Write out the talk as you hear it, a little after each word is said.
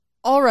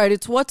All right,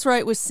 it's What's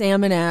Right with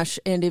Sam and Ash.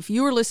 And if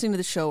you were listening to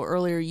the show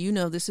earlier, you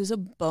know this is a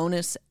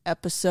bonus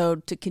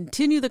episode to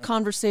continue the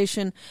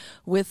conversation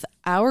with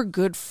our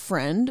good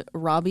friend,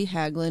 Robbie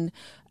Haglund,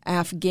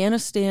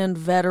 Afghanistan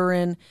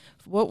veteran.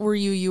 What were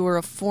you? You were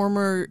a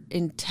former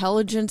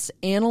intelligence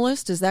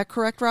analyst. Is that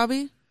correct,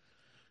 Robbie?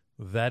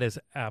 That is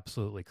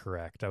absolutely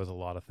correct. That was a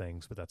lot of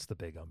things, but that's the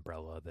big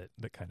umbrella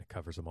that kind of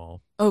covers them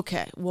all.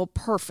 Okay, well,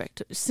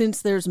 perfect.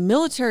 Since there's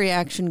military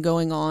action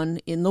going on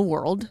in the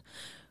world,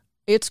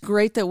 it's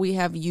great that we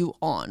have you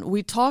on.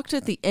 We talked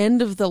at the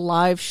end of the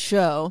live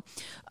show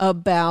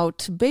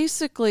about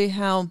basically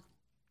how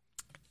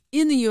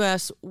in the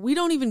U.S., we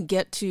don't even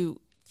get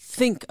to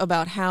think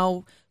about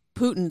how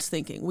Putin's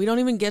thinking. We don't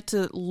even get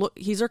to look.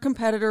 He's our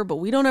competitor, but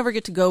we don't ever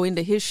get to go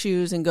into his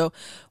shoes and go,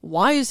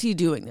 why is he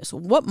doing this?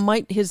 What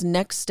might his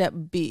next step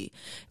be?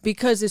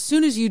 Because as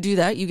soon as you do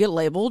that, you get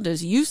labeled,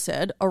 as you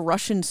said, a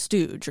Russian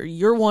stooge, or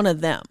you're one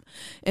of them.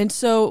 And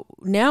so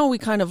now we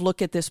kind of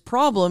look at this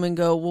problem and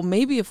go, well,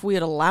 maybe if we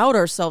had allowed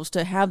ourselves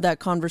to have that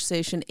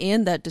conversation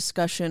and that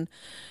discussion,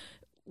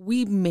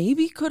 we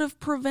maybe could have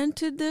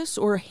prevented this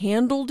or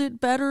handled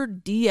it better,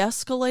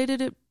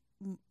 de-escalated it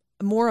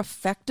more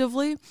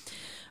effectively.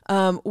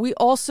 We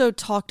also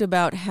talked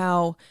about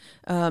how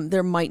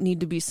there might need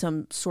to be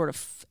some sort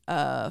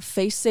of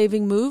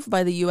face-saving move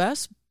by the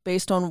U.S.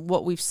 based on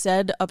what we've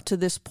said up to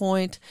this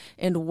point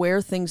and where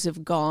things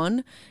have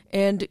gone.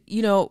 And,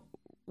 you know,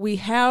 we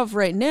have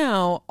right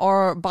now,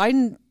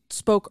 Biden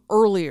spoke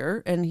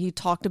earlier, and he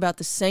talked about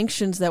the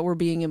sanctions that were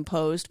being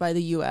imposed by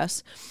the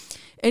U.S.,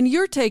 and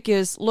your take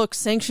is, look,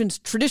 sanctions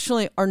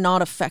traditionally are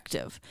not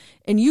effective.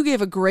 And you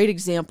gave a great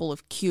example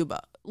of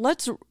Cuba.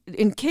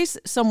 In case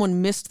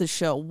someone missed the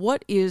show,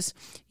 what is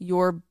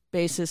your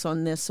basis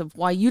on this of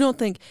why you don't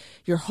think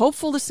you're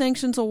hopeful the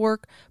sanctions will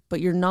work,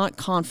 but you're not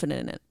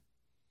confident in it?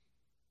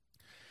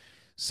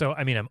 So,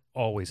 I mean, I'm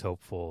always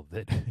hopeful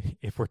that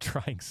if we're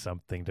trying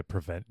something to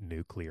prevent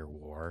nuclear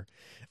war,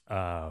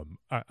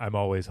 I'm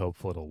always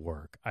hopeful it'll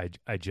work. I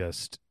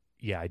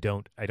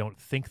don't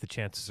think the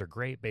chances are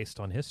great based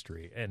on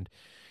history. And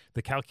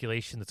the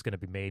calculation that's going to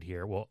be made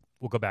here, well,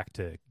 we'll go back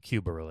to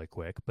Cuba really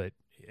quick, but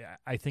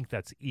I think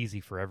that's easy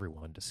for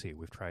everyone to see.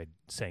 We've tried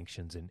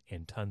sanctions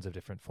in tons of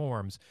different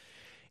forms.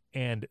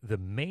 And the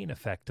main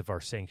effect of our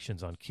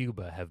sanctions on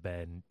Cuba have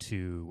been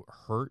to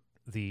hurt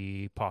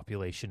the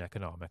population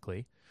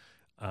economically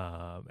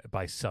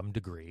by some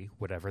degree,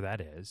 whatever that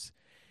is.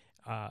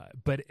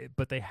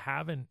 But they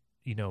haven't,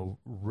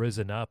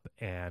 risen up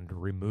and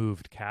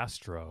removed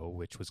Castro,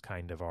 which was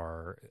kind of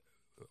our,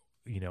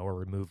 or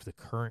removed the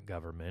current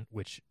government,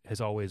 which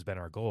has always been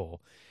our goal.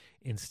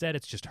 Instead,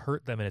 it's just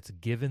hurt them, and it's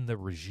given the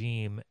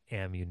regime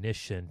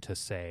ammunition to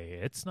say,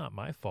 it's not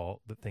my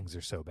fault that things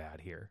are so bad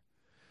here.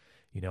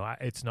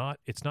 It's not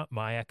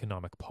my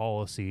economic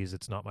policies.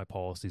 It's not my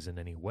policies in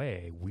any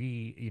way.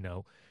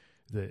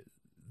 The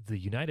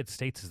United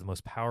States is the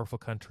most powerful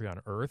country on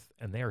earth,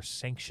 and they are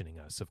sanctioning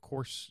us. Of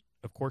course,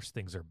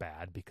 things are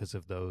bad because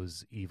of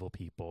those evil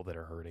people that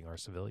are hurting our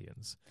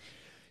civilians.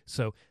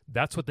 So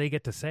that's what they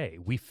get to say.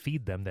 We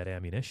feed them that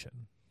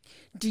ammunition.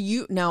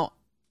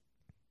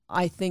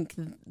 I think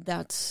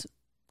that's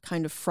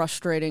kind of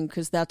frustrating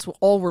because that's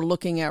all we're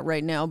looking at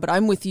right now. But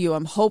I'm with you.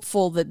 I'm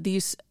hopeful that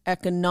these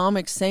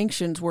economic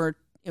sanctions we're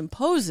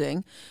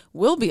imposing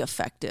will be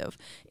effective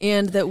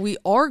and that we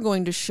are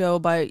going to show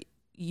by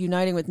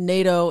uniting with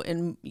NATO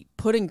and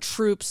putting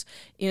troops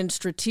in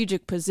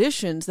strategic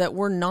positions that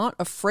we're not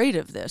afraid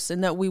of this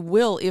and that we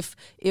will, if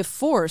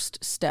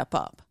forced, step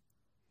up.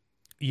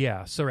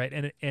 Yeah, so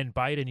right, and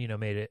Biden,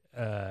 made it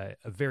a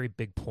very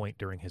big point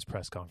during his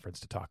press conference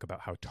to talk about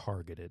how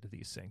targeted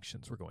these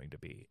sanctions were going to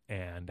be,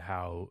 and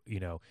how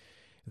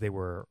they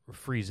were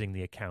freezing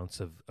the accounts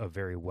of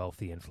very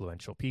wealthy,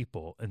 influential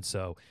people, and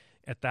so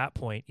at that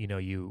point,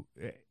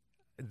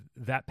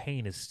 that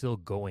pain is still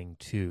going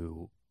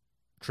to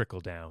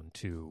trickle down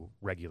to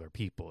regular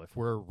people. If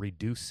we're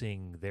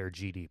reducing their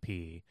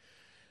GDP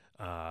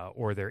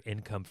or their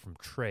income from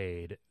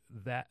trade,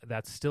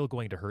 that's still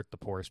going to hurt the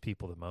poorest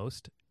people the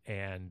most.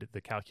 And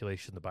the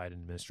calculation the Biden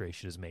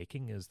administration is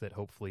making is that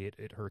hopefully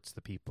it hurts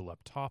the people up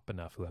top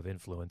enough who have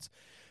influence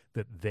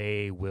that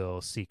they will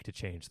seek to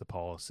change the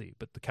policy.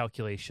 But the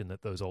calculation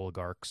that those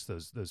oligarchs,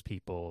 those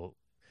people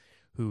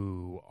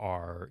who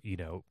are,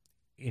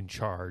 in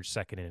charge,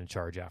 second in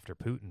charge after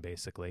Putin,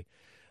 basically,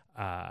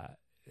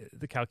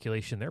 the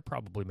calculation they're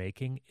probably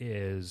making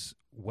is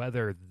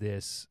whether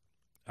this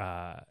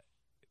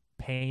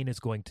pain is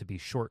going to be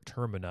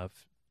short-term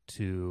enough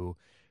to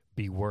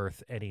be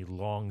worth any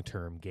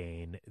long-term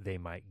gain they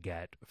might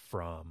get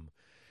from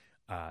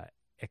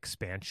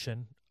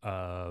expansion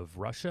of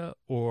Russia,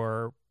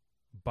 or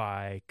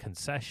by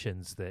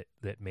concessions that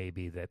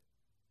maybe that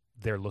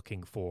they're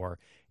looking for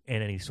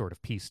in any sort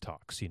of peace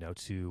talks,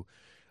 to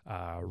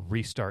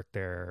restart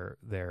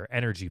their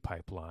energy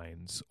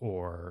pipelines,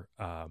 or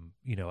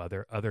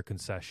other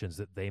concessions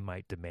that they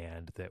might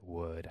demand that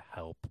would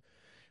help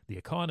the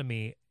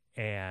economy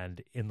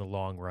and in the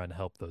long run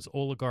help those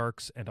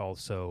oligarchs, and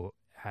also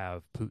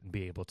have Putin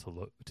be able to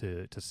look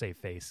to save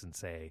face and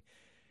say,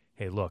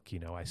 hey, look,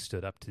 I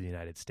stood up to the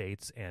United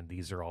States, and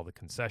these are all the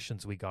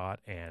concessions we got,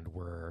 and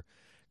we're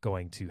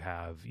going to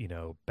have,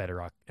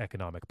 better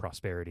economic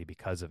prosperity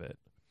because of it.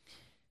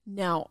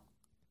 Now,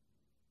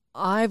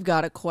 I've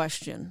got a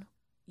question.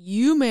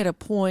 You made a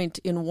point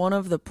in one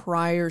of the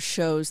prior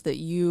shows that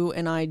you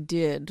and I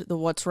did, the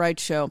What's Right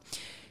show.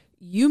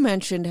 You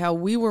mentioned how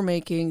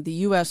the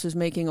U.S. was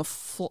making a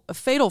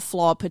fatal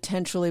flaw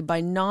potentially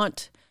by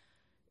not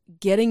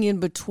getting in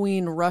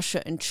between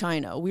Russia and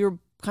China. We were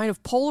kind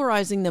of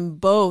polarizing them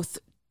both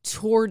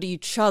toward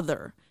each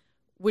other,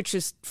 which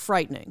is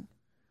frightening.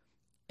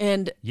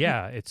 And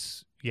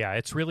it's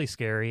really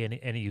scary,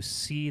 and you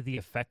see the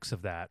effects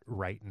of that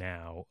right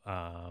now.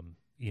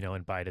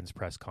 In Biden's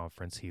press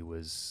conference, he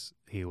was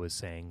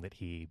saying that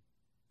he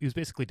was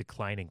basically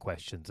declining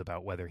questions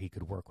about whether he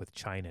could work with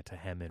China to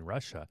hem in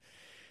Russia.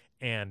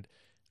 And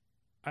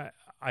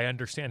I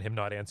understand him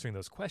not answering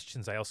those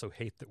questions. I also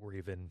hate that we're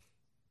even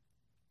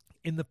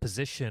in the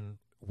position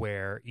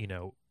where,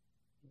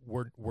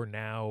 we're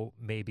now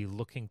maybe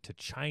looking to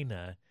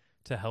China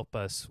to help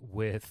us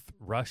with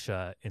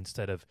Russia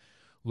instead of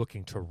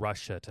looking to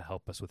Russia to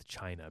help us with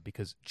China,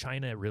 because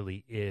China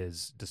really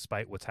is,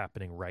 despite what's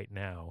happening right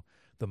now,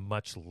 the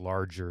much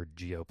larger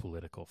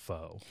geopolitical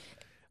foe.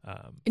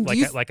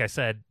 Like I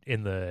said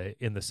in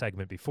the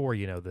segment before,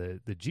 the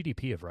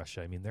GDP of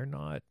Russia, I mean, they're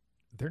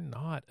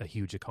not a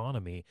huge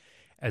economy,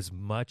 as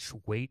much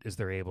weight as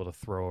they're able to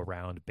throw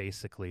around,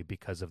 basically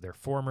because of their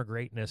former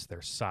greatness,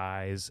 their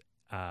size,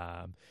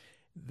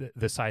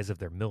 the size of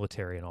their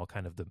military, and all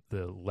kind of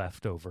the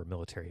leftover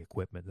military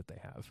equipment that they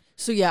have.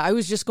 So I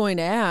was just going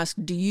to ask,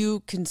 do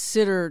you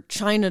consider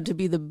China to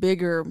be the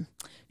bigger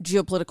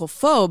geopolitical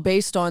foe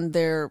based on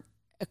their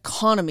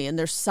economy and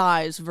their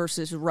size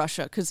versus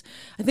Russia? Because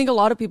I think a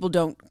lot of people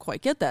don't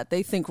quite get that.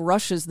 They think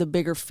Russia's the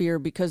bigger fear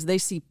because they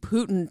see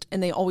Putin,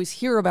 and they always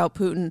hear about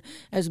Putin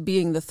as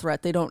being the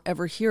threat. They don't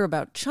ever hear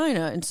about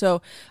China. And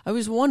so I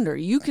always wonder,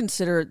 you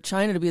consider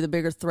China to be the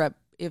bigger threat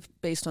if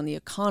based on the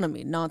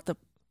economy, not the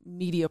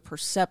media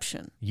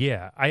perception.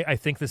 Yeah, I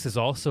think this is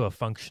also a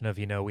function of,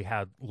 we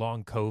had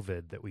long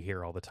COVID that we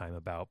hear all the time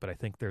about, but I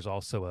think there's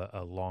also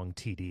a long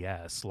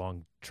TDS,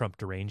 long Trump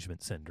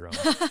derangement syndrome.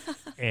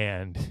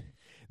 And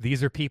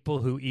these are people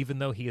who, even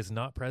though he is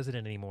not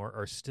president anymore,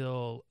 are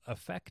still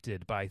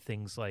affected by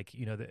things like,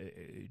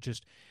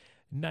 just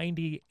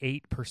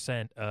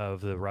 98%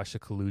 of the Russia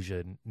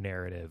collusion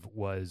narrative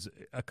was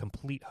a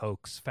complete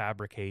hoax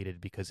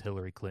fabricated because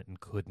Hillary Clinton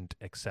couldn't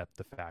accept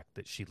the fact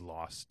that she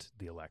lost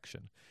the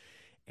election.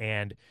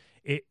 And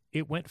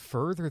it went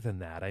further than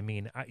that. I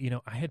mean,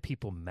 I had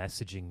people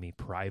messaging me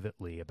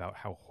privately about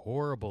how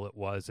horrible it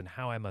was and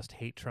how I must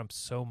hate Trump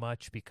so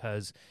much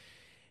because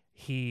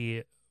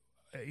he's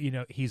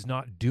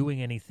not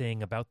doing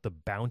anything about the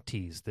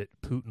bounties that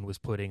Putin was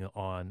putting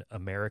on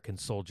American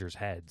soldiers'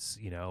 heads,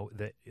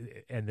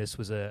 and this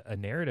was a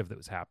narrative that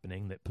was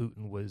happening, that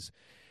Putin was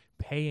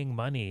paying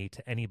money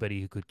to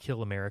anybody who could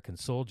kill American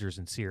soldiers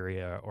in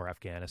Syria or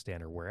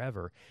Afghanistan or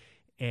wherever.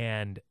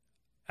 And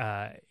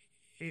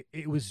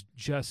it was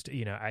just,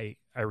 I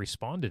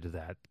responded to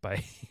that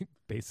by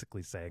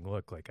basically saying,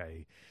 look, like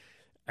I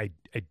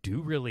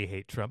do really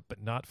hate Trump,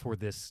 but not for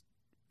this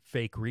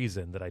fake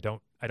reason that I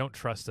don't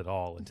trust at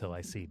all until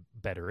I see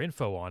better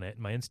info on it.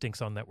 And my instincts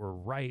on that were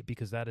right,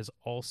 because that has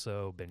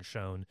also been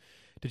shown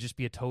to just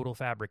be a total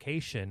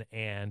fabrication.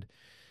 And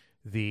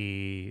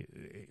the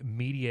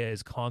media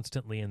is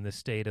constantly in this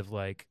state of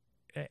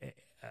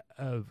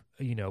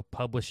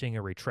publishing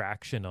a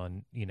retraction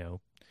on,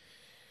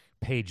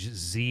 page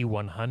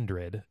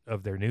Z100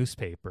 of their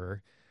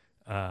newspaper,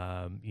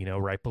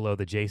 right below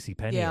the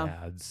JCPenney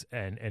ads,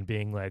 and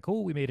being like,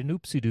 oh, we made an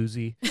oopsie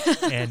doozy.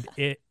 And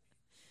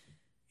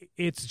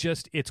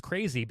it's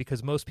crazy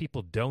because most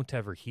people don't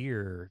ever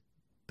hear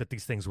that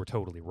these things were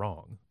totally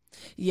wrong.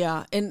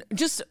 Yeah, and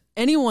just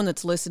anyone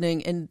that's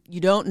listening and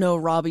you don't know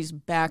Robbie's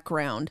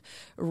background,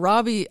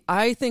 Robbie,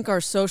 I think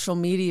our social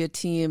media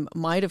team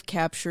might have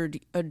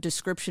captured a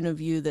description of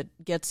you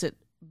that gets it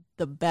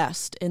the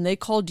best, and they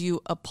called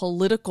you a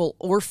political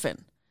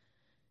orphan.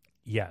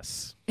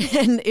 Yes.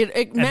 And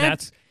it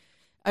that's,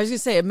 I was going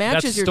to say, it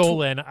matches that's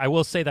stolen. I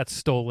will say that's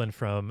stolen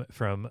from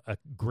a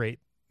great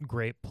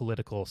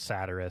political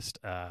satirist,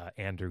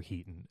 Andrew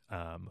Heaton,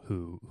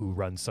 who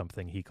runs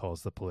something he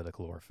calls the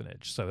Political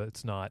Orphanage. So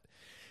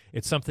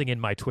it's something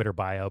in my Twitter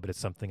bio, but it's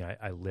something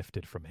I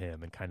lifted from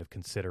him and kind of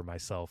consider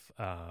myself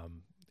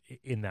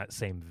in that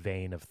same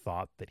vein of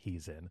thought that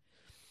he's in.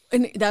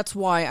 And that's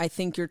why I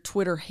think your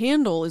Twitter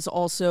handle is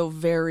also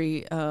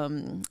very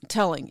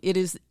telling. It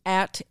is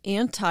at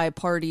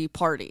anti-party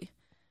party.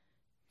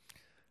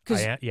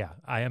 I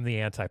am the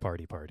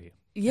anti-party party.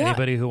 Yeah.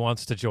 Anybody who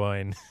wants to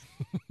join,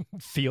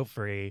 feel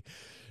free.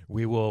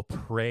 We will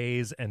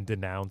praise and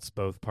denounce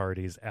both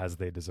parties as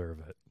they deserve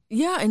it.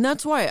 Yeah, and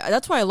that's why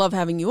I love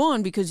having you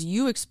on, because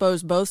you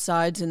expose both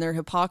sides and their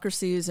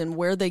hypocrisies and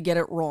where they get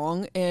it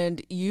wrong, and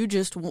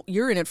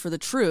you're in it for the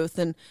truth.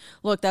 And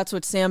look, that's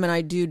what Sam and I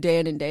do day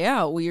in and day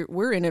out.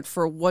 We're in it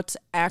for what's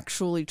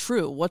actually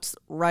true, what's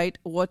right,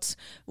 what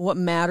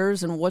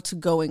matters, and what's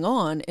going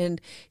on.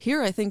 And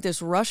here, I think this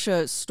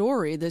Russia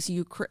story,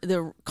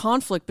 the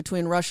conflict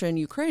between Russia and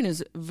Ukraine,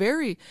 is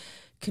very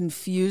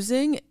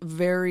confusing,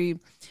 very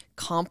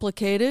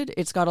complicated.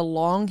 It's got a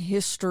long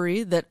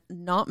history that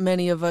not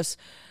many of us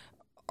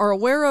are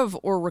aware of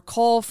or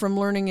recall from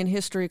learning in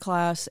history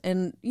class.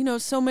 And,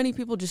 so many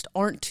people just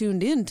aren't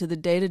tuned in to the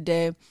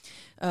day-to-day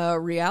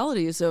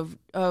realities of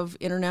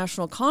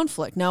international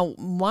conflict. Now,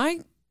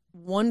 my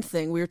one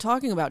thing, we were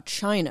talking about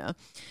China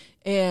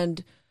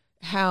and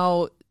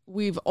how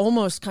we've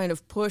almost kind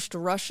of pushed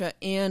Russia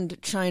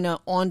and China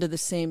onto the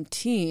same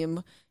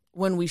team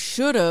when we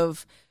should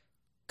have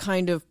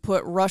kind of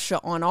put Russia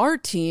on our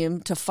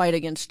team to fight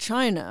against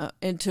China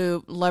and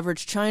to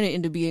leverage China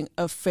into being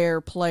a fair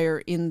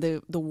player in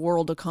the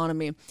world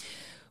economy.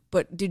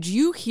 But did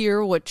you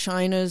hear what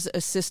China's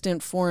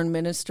assistant foreign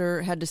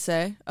minister had to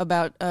say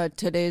about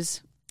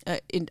today's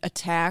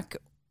attack?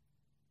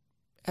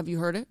 Have you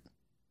heard it?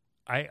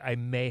 I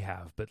may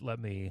have, but let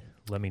me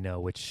know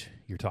which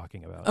you're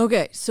talking about.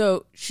 Okay,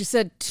 so she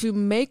said, to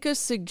make a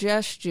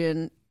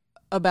suggestion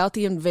about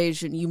the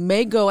invasion, you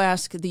may go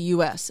ask the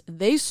U.S.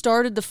 They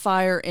started the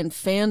fire and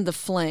fanned the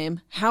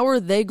flame. How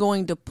are they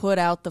going to put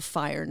out the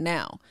fire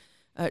now?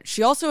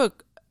 She also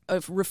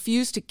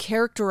refused to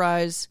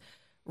characterize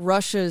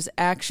Russia's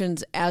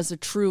actions as a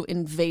true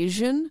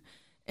invasion.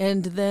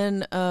 And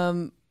then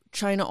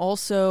China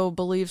also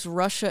believes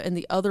Russia and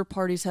the other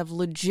parties have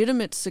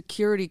legitimate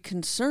security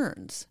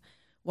concerns,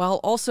 while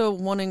also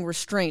wanting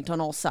restraint on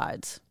all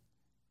sides.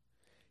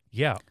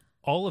 Yeah.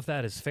 All of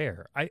that is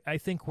fair. I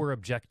think we're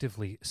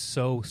objectively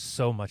so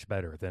much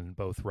better than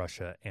both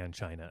Russia and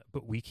China,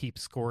 but we keep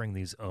scoring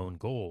these own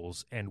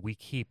goals, and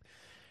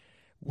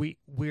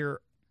we're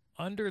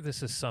under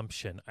this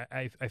assumption.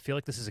 I feel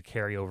like this is a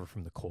carryover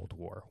from the Cold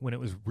War, when it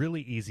was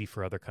really easy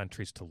for other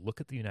countries to look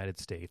at the United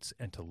States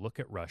and to look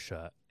at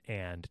Russia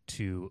and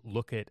to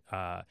look at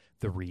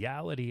the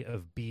reality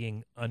of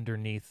being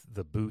underneath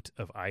the boot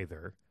of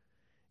either.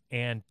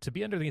 And to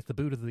be underneath the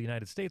boot of the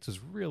United States is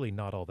really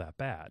not all that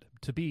bad.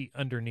 To be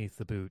underneath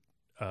the boot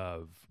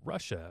of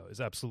Russia is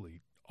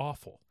absolutely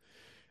awful.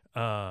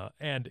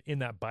 And in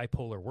that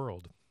bipolar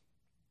world,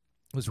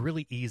 it was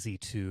really easy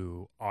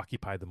to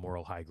occupy the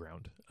moral high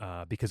ground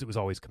because it was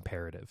always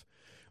comparative.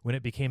 When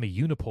it became a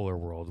unipolar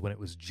world, when it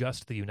was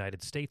just the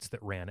United States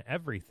that ran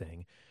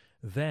everything,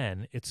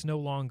 then it's no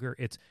longer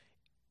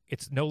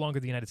the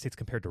United States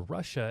compared to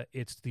Russia.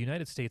 It's the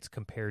United States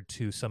compared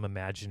to some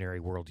imaginary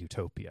world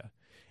utopia.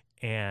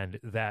 And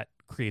that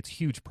creates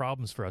huge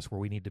problems for us, where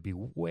we need to be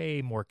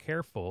way more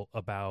careful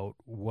about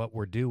what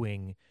we're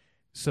doing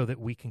so that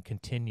we can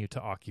continue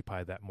to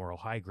occupy that moral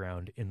high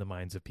ground in the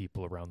minds of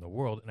people around the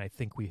world. And I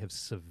think we have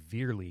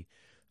severely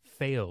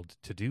failed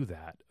to do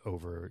that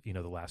over,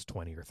 the last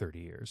 20 or 30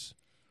 years.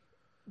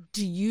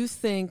 Do you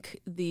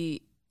think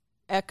the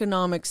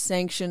economic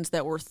sanctions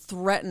that were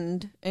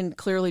threatened and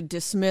clearly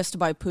dismissed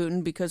by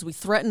Putin, because we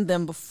threatened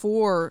them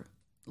before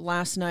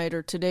last night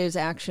or today's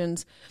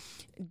actions,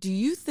 do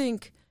you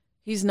think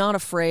he's not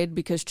afraid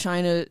because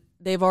China,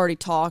 they've already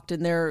talked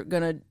and they're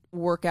going to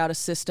work out a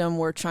system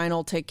where China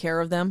will take care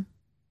of them?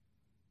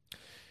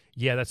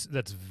 Yeah, that's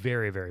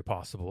very, very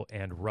possible.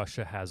 And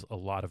Russia has a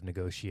lot of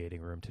negotiating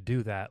room to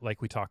do that.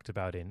 Like we talked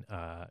about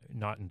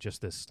not in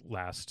just this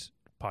last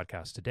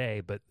podcast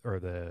today, or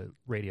the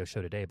radio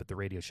show today, but the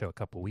radio show a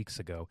couple weeks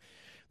ago.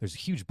 There's a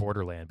huge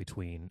borderland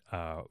between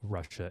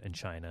Russia and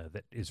China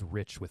that is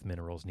rich with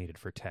minerals needed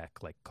for tech,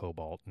 like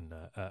cobalt and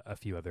a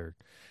few other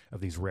of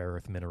these rare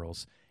earth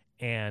minerals.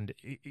 And,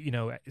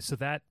 so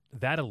that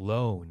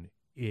alone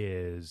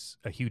is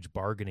a huge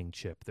bargaining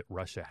chip that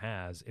Russia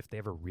has. If they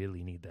ever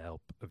really need the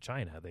help of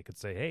China, they could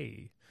say,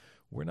 hey,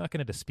 we're not going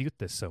to dispute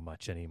this so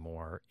much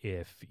anymore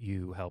if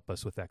you help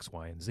us with X,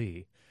 Y, and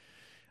Z.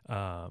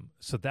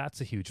 So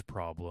that's a huge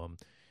problem.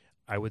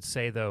 I would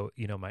say, though,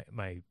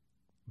 my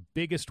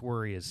biggest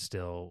worry is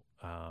still,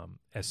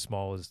 as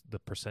small as the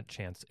percent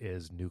chance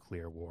is,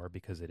 nuclear war,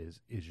 because it is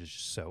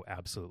just so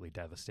absolutely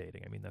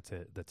devastating. I mean,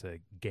 that's a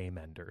game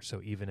ender.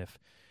 So even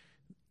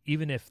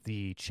if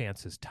the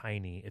chance is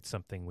tiny, it's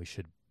something we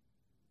should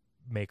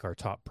make our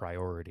top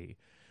priority.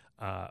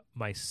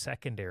 My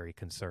secondary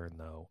concern,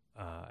 though,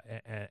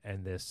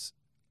 and this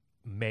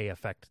may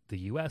affect the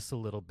U.S. a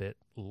little bit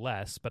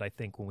less, but I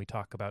think when we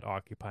talk about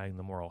occupying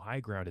the moral high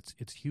ground,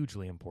 it's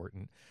hugely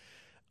important.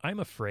 I'm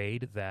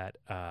afraid that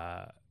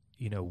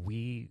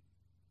we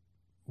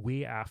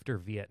after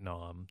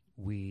Vietnam,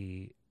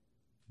 we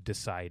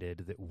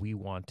decided that we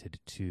wanted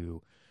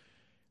to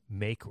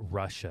make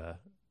Russia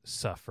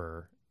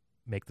suffer,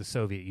 make the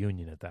Soviet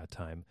Union at that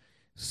time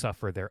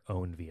suffer their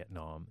own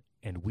Vietnam,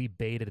 and we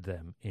baited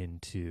them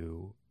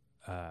into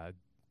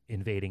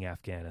invading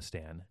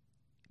Afghanistan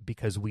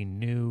because we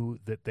knew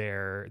that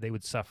they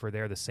would suffer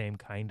there the same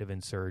kind of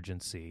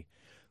insurgency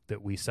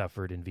that we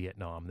suffered in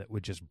Vietnam that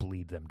would just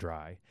bleed them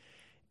dry.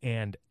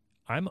 And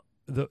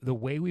the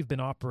way we've been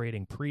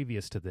operating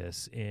previous to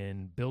this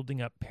in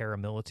building up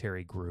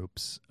paramilitary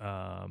groups,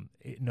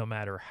 no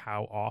matter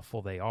how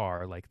awful they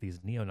are, like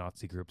these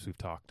neo-Nazi groups we've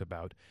talked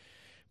about,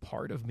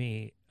 part of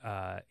me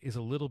is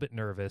a little bit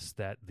nervous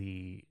that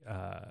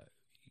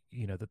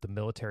that the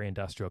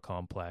military-industrial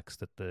complex,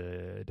 that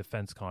the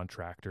defense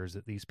contractors,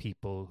 that these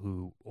people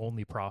who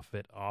only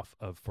profit off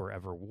of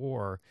forever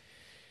war,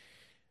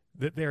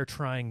 that they're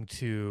trying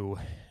to,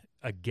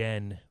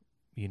 again,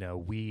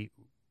 we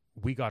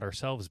got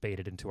ourselves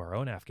baited into our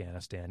own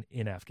Afghanistan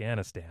in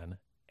Afghanistan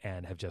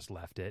and have just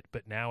left it.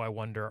 But now I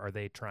wonder, are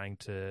they trying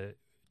to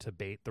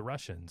bait the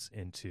Russians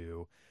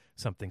into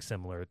something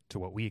similar to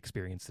what we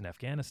experienced in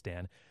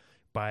Afghanistan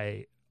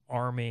by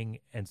arming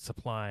and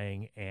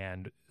supplying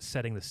and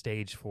setting the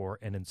stage for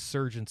an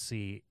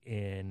insurgency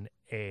in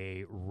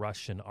a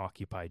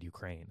Russian-occupied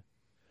Ukraine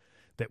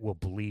that will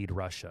bleed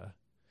Russia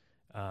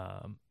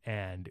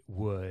and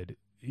would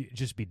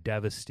just be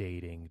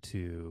devastating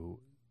to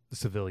the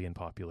civilian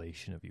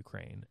population of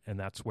Ukraine. And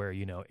that's where,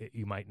 you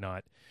might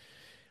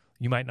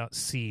not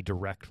see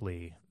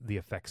directly the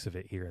effects of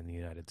it here in the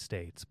United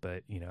States,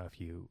 but if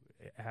you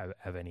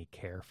have any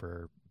care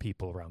for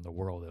people around the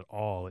world at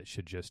all, it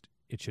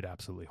should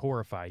absolutely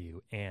horrify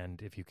you.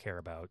 And if you care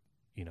about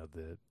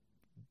the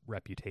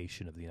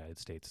reputation of the United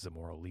States as a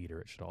moral leader,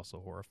 it should also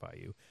horrify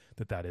you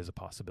that is a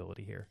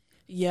possibility here.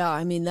 Yeah,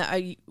 I mean,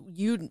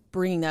 you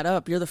bringing that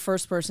up, you're the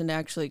first person to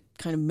actually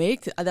kind of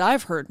make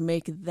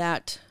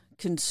that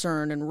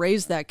concern and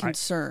raise that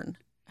concern.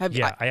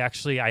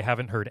 I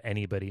haven't heard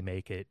anybody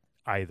make it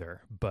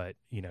either, but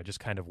just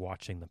kind of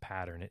watching the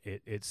pattern,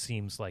 it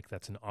seems like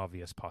that's an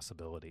obvious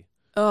possibility.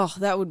 Oh,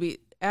 that would be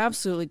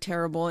absolutely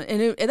terrible.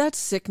 And that's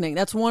sickening.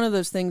 That's one of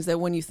those things that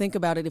when you think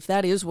about it, if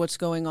that is what's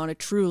going on, it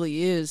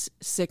truly is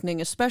sickening,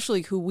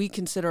 especially who we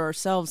consider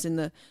ourselves in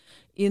the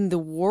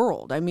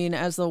world. I mean,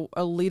 as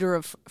a leader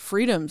of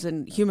freedoms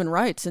and human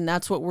rights, and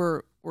that's what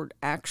we're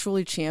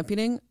actually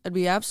championing, it'd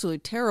be absolutely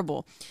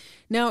terrible.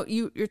 Now,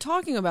 you're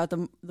talking about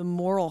the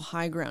moral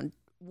high ground.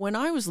 When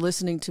I was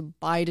listening to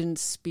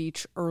Biden's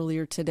speech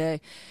earlier today,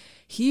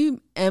 he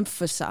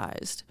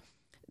emphasized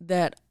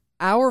that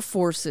our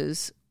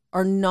forces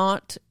are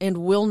not and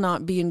will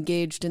not be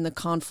engaged in the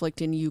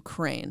conflict in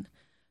Ukraine,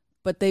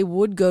 but they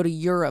would go to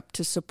Europe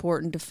to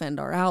support and defend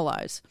our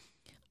allies.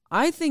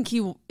 I think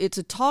it's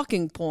a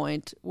talking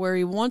point where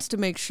he wants to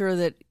make sure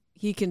that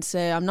he can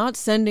say, I'm not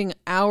sending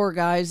our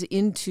guys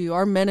into,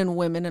 our men and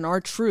women and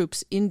our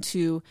troops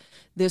into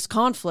this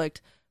conflict,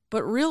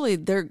 but really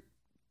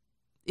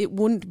it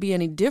wouldn't be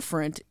any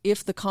different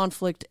if the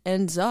conflict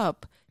ends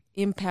up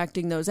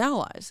impacting those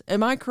allies.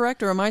 Am I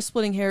correct, or am I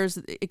splitting hairs?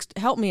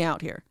 Help me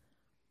out here.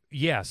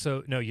 Yeah,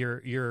 so no,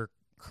 you're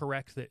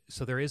correct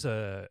so there is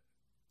a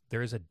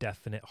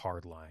definite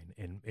hard line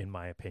in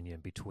my opinion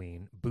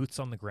between boots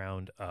on the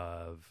ground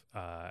of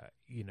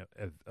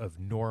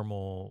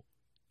normal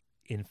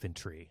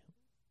infantry,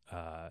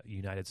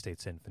 United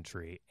States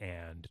infantry,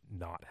 and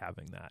not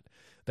having that.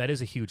 That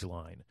is a huge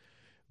line,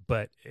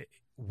 but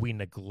we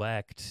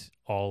neglect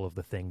all of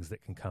the things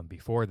that can come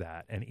before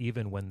that. And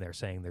even when they're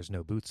saying there's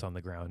no boots on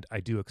the ground, I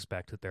do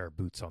expect that there are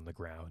boots on the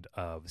ground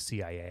of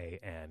CIA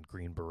and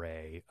Green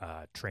Beret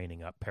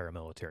training up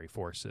paramilitary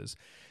forces.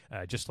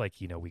 Just like,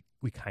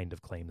 we kind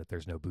of claim that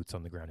there's no boots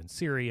on the ground in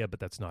Syria,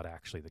 but that's not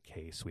actually the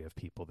case. We have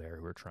people there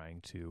who are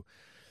trying to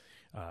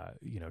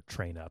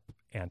train up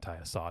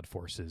anti-Assad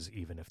forces,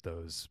 even if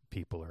those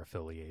people are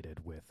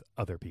affiliated with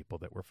other people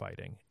that we're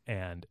fighting.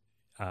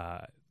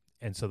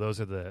 And so those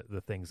are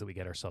the things that we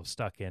get ourselves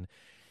stuck in.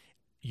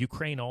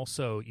 Ukraine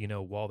also,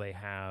 while they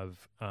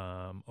have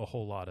a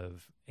whole lot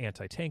of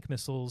anti-tank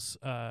missiles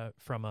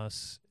from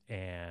us,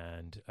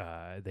 and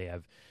they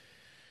have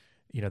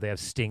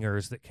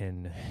Stingers that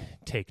can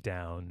take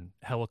down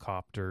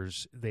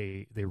helicopters,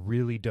 they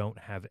really don't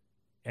have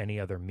any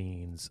other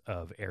means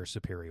of air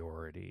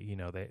superiority.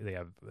 They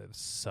have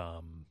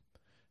some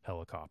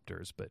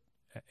helicopters, but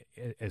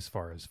as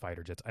far as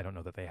fighter jets, I don't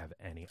know that they have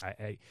any.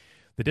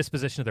 The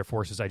disposition of their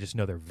forces, I just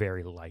know they're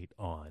very light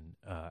on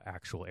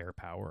actual air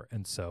power.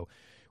 And so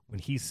when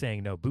he's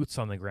saying no boots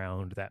on the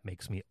ground, that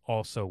makes me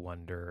also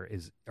wonder,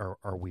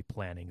 are we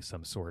planning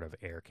some sort of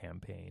air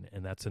campaign?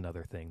 And that's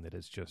another thing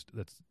that's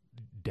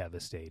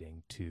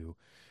devastating to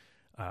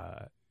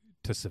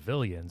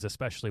civilians,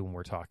 especially when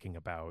we're talking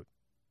about,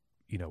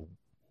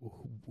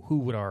 who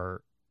would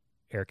our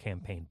air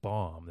campaign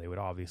bomb? They would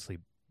obviously,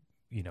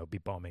 be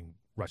bombing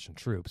Russian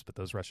troops, but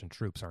those Russian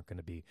troops aren't going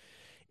to be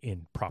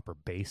in proper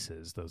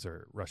bases. Those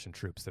are Russian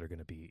troops that are going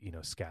to be,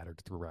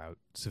 scattered throughout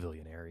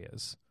civilian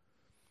areas.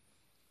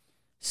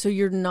 So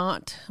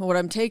what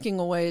I'm taking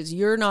away is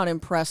you're not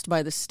impressed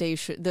by the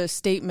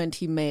statement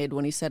he made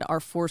when he said our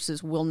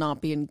forces will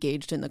not be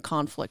engaged in the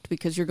conflict,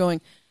 because you're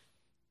going,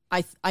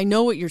 I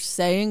know what you're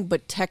saying,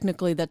 but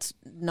technically that's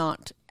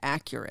not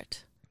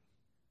accurate.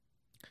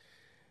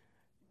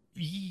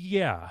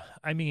 Yeah.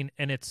 I mean,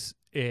 and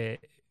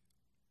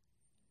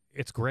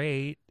it's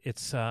great.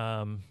 It's it's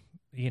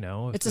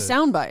a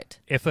soundbite.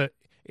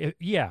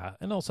 Yeah,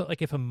 and also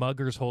like if a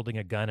mugger's holding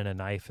a gun and a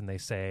knife and they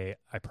say,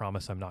 "I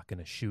promise I'm not going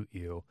to shoot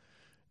you,"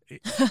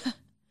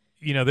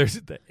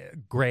 there's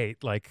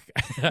great. Like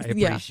I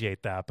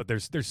appreciate that, but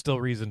there's still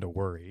reason to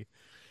worry,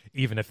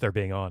 even if they're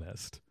being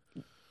honest.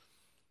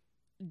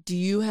 Do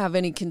you have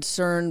any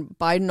concern?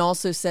 Biden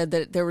also said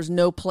that there was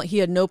he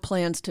had no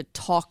plans to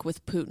talk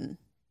with Putin.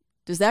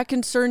 Does that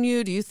concern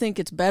you? Do you think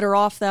it's better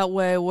off that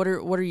way? What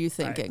are you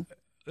thinking?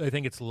 I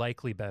think it's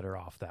likely better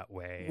off that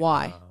way.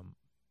 Why?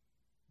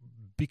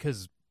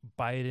 Because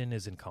Biden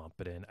is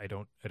incompetent. I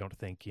don't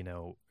think,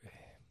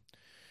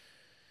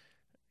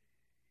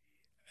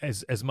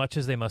 as much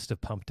as they must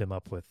have pumped him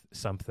up with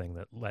something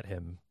that let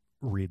him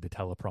read the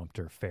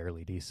teleprompter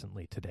fairly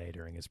decently today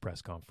during his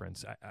press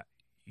conference,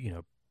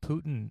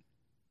 Putin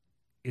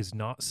is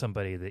not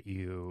somebody that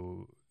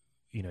you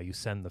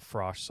send the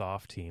Frosh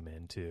soft team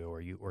into,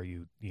 or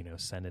you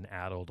send an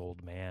addled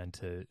old man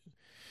to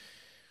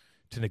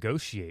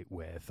negotiate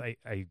with.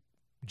 I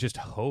just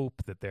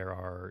hope that there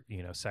are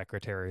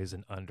secretaries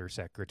and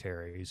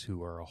undersecretaries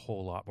who are a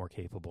whole lot more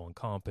capable and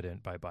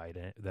competent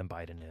than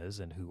Biden is,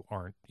 and who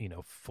aren't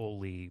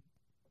fully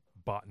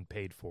bought and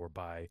paid for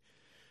by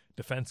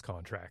defense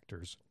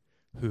contractors,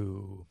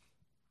 who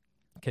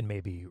can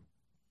maybe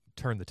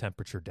turn the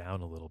temperature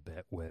down a little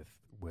bit with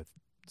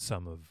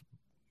some of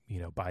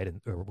Biden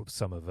or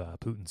some of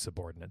Putin's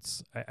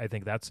subordinates. I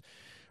think that's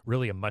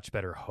really a much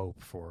better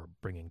hope for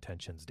bringing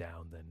tensions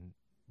down than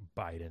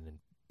Biden and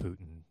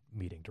Putin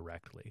meeting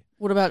directly.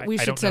 What about we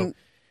should send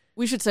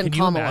can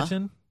Kamala? You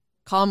imagine?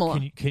 Kamala.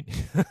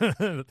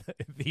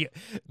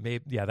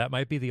 That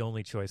might be the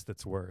only choice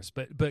that's worse.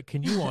 But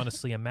can you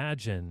honestly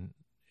imagine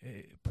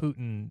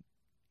Putin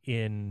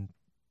in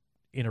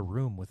a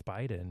room with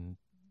Biden,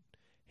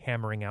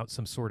 hammering out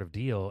some sort of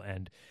deal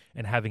and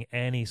having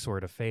any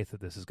sort of faith that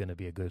this is going to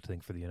be a good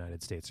thing for the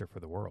United States or for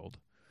the world?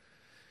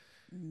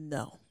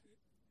 No.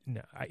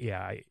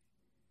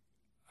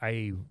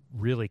 I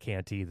really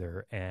can't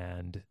either.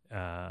 And,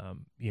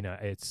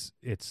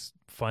 it's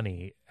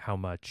funny how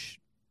much,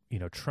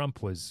 Trump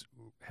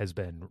has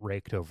been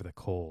raked over the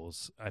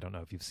coals. I don't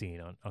know if you've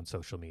seen on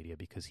social media,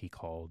 because he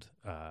called,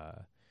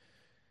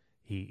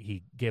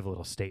 He gave a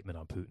little statement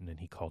on Putin, and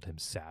he called him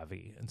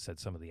savvy and said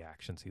some of the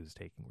actions he was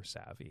taking were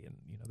savvy. And,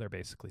 they're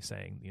basically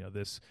saying,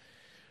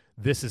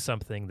 this is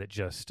something that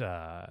just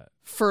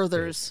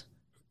furthers.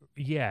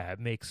 It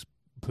makes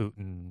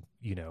Putin,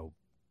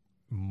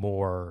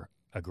 more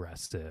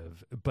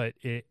aggressive. But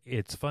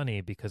it's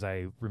funny because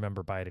I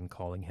remember Biden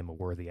calling him a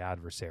worthy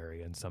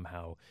adversary, and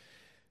somehow,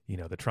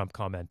 the Trump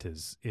comment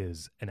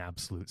is an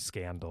absolute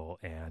scandal,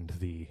 and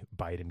the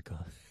Biden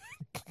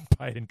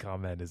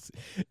comment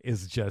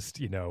is just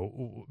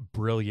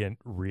brilliant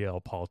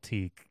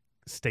realpolitik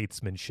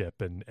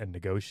statesmanship and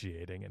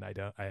negotiating.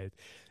 And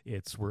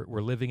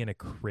we're living in a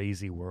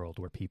crazy world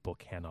where people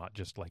cannot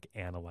just like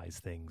analyze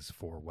things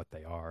for what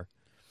they are.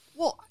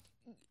 Well,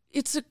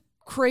 it's a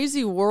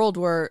crazy world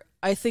where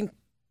I think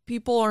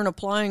people aren't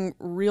applying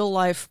real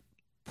life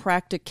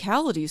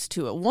practicalities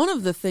to it. One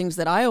of the things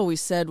that I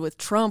always said with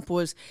Trump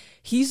was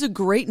he's a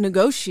great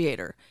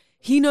negotiator.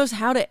 He knows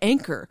how to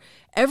anchor.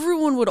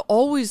 Everyone would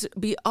always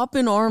be up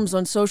in arms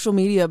on social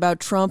media about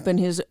Trump and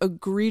his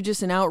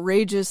egregious and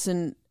outrageous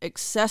and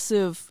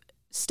excessive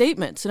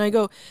statements. And I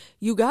go,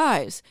 you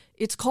guys,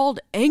 it's called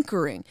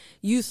anchoring.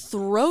 You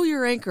throw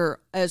your anchor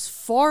as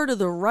far to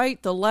the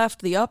right, the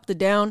left, the up, the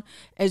down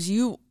as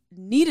you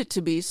need it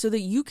to be, so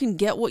that you can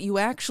get what you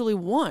actually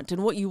want.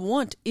 And what you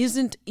want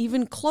isn't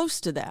even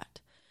close to that.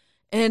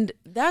 And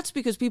that's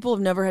because people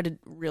have never had to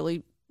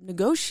really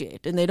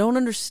negotiate, and they don't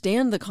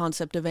understand the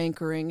concept of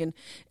anchoring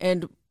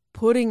and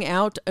putting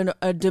out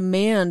a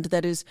demand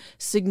that is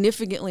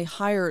significantly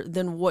higher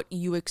than what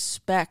you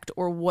expect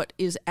or what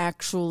is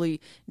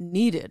actually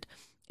needed.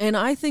 And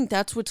I think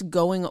that's what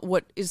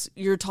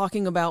you're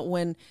talking about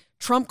when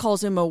Trump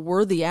calls him a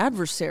worthy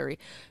adversary.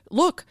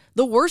 Look,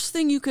 the worst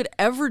thing you could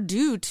ever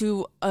do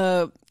to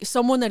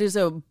someone that is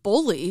a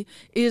bully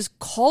is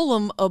call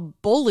them a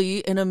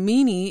bully and a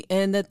meanie,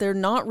 and that they're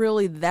not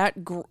really that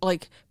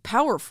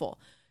powerful.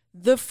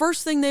 The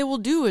first thing they will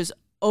do is,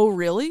 oh,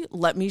 really?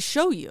 Let me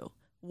show you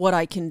what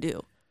I can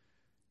do.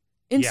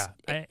 It's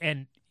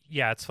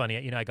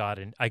funny.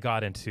 I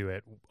got into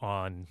it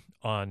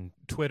on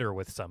Twitter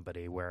with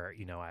somebody where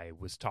I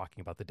was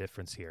talking about the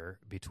difference here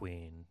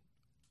between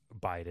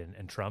Biden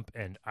and Trump,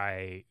 and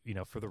I,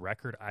 for the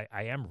record,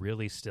 I am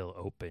really still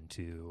open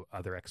to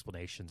other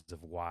explanations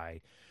of why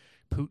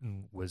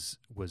Putin was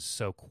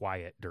so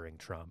quiet during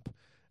Trump.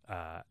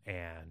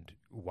 And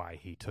why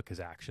he took his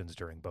actions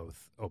during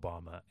both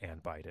Obama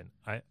and Biden.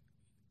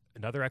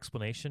 Another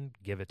explanation,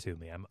 give it to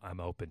me. I'm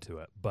open to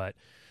it. But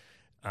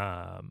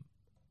I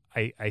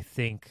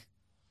think,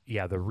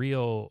 the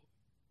real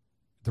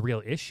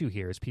issue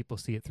here is people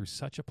see it through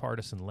such a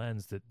partisan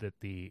lens that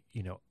the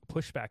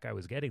pushback I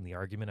was getting, the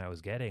argument I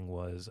was getting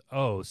was,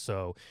 oh,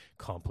 so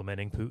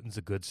complimenting Putin's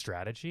a good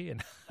strategy,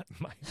 and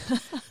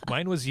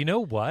mine was,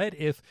 what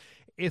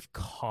if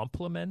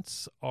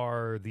compliments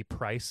are the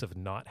price of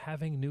not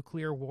having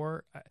nuclear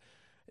war,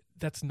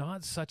 that's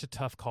not such a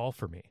tough call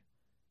for me.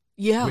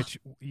 Yeah. Which,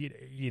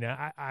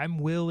 I'm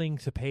willing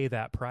to pay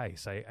that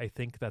price. I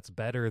think that's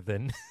better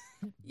than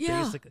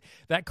basically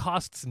that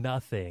costs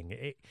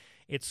nothing.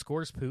 It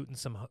scores Putin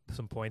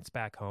some points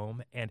back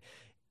home. And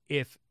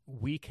if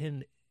we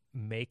can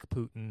make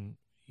Putin,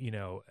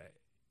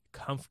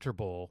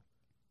 comfortable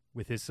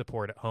with his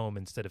support at home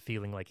instead of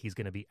feeling like he's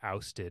going to be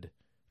ousted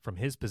from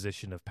his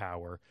position of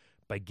power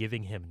by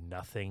giving him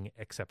nothing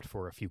except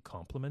for a few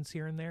compliments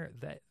here and there,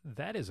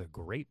 that is a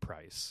great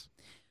price.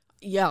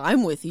 Yeah,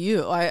 I'm with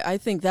you. I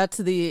think that's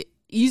the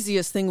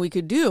easiest thing we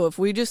could do. If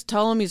we just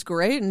tell him he's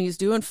great and he's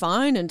doing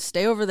fine and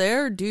stay over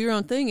there, do your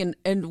own thing,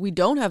 and we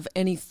don't have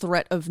any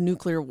threat of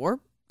nuclear war,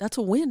 that's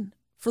a win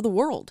for the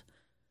world.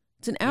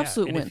 It's an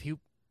absolute win.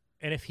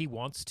 If he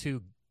wants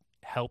to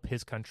help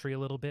his country a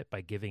little bit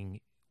by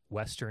giving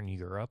Western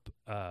Europe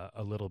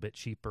a little bit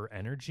cheaper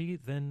energy,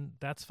 then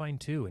that's fine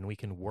too. And we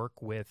can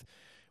work with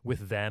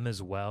them as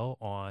well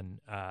on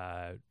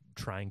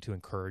trying to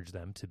encourage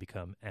them to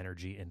become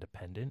energy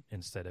independent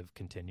instead of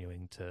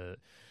continuing to,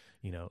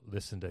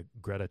 listen to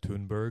Greta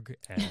Thunberg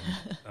and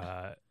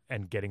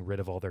and getting rid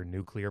of all their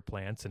nuclear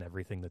plants and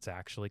everything that's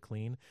actually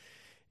clean.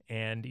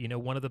 And,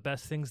 one of the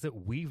best things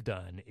that we've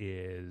done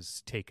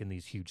is taken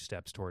these huge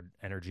steps toward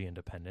energy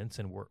independence,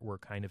 and we're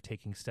kind of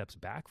taking steps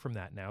back from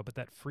that now, but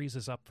that frees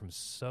us up from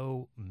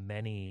so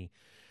many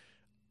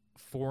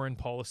foreign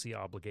policy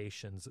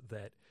obligations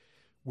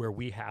where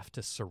we have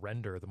to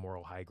surrender the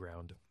moral high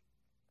ground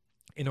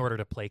in order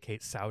to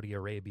placate Saudi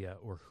Arabia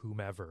or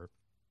whomever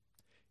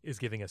is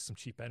giving us some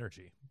cheap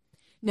energy.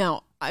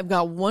 Now, I've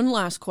got one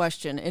last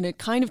question, and it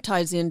kind of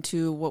ties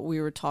into what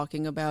we were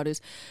talking about is,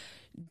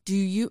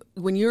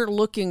 when you're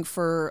looking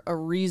for a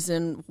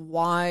reason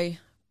why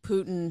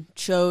Putin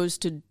chose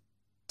to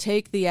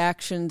take the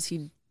actions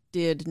he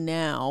did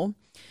now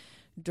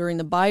during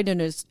the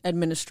Biden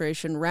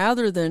administration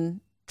rather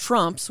than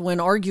Trump's, when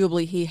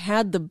arguably he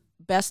had the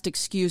best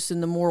excuse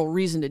and the moral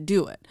reason to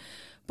do it.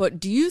 But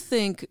do you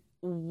think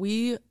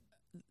the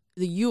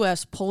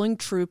U.S. pulling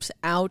troops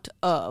out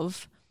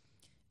of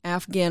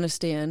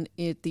Afghanistan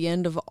at the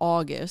end of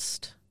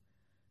August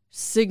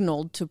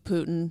signaled to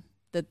Putin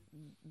that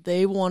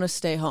they want to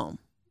stay home?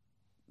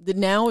 That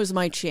now is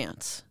my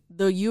chance.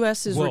 The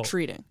U.S. is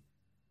retreating.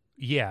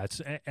 Yeah,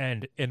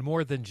 and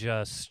more than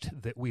just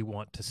that we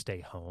want to stay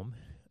home.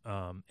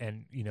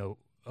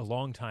 A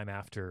long time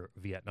after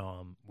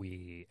Vietnam,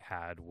 we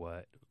had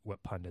what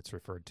pundits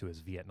referred to as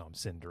Vietnam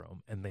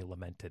syndrome, and they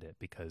lamented it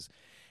because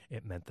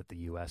it meant that the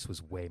U.S.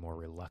 was way more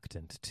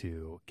reluctant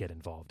to get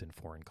involved in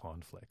foreign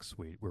conflicts.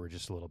 We were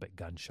just a little bit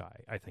gun shy.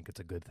 I think it's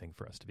a good thing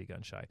for us to be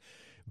gun shy.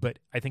 But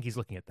I think he's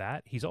looking at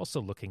that. He's also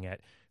looking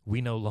at,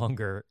 we no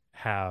longer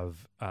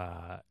have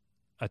a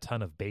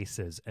ton of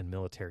bases and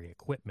military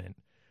equipment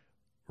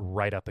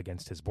right up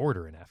against his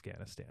border in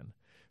Afghanistan.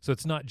 So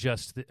it's not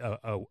just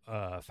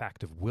a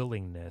fact of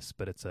willingness,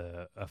 but it's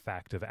a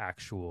fact of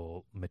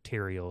actual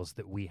materials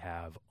that we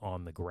have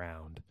on the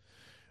ground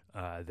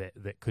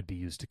that could be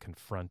used to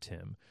confront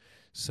him.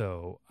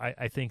 So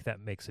I think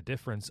that makes a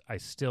difference. I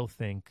still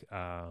think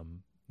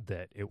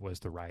that it was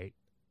the right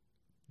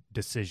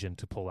decision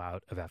to pull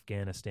out of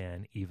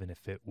Afghanistan, even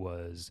if it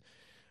was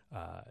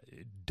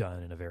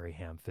done in a very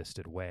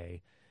ham-fisted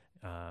way.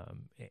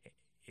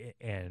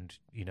 And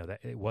that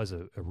it was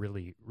a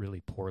really,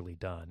 really poorly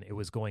done. It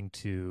was going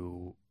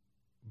to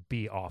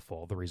be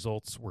awful. The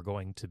results were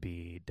going to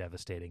be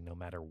devastating no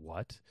matter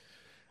what.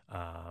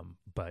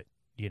 But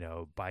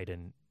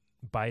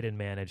Biden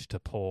managed to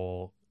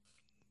pull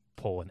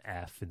an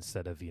F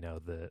instead of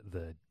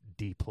the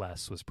D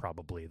plus was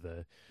probably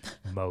the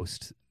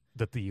most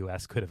that the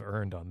U.S. could have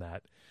earned on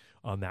that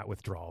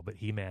withdrawal. But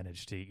he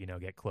managed to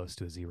get close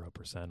to a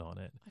 0% on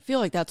it. I feel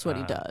like that's what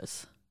he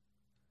does.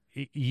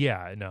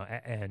 Yeah, no,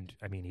 and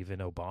I mean, even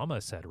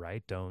Obama said,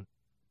 right, don't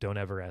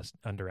ever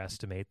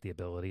underestimate the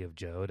ability of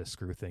Joe to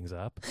screw things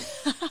up.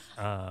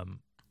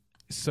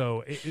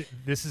 So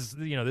this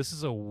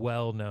is a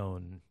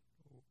well-known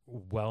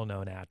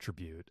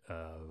attribute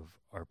of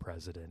our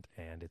president,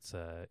 and it's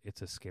a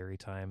scary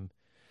time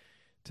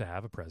to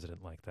have a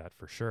president like that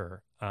for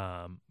sure.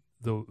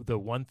 The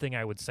one thing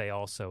I would say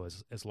also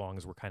is, as long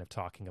as we're kind of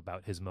talking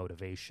about his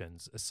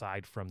motivations,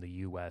 aside from the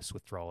U.S.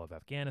 withdrawal of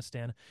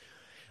Afghanistan,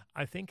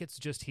 I think it's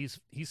just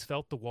he's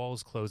felt the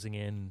walls closing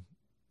in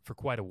for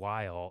quite a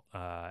while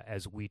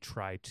as we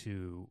try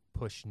to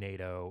push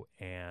NATO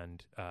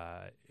and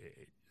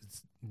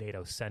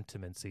NATO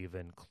sentiments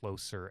even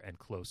closer and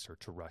closer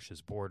to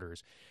Russia's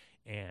borders.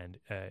 And,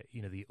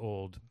 the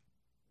old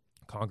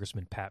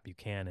Congressman Pat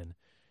Buchanan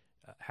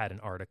had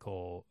an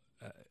article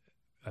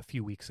a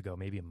few weeks ago,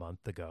 maybe a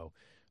month ago,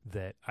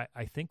 that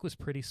I think was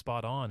pretty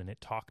spot on, and it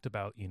talked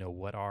about,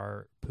 what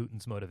are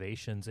Putin's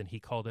motivations, and he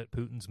called it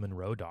Putin's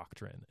Monroe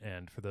Doctrine.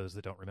 And for those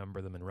that don't remember,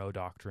 the Monroe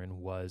Doctrine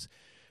was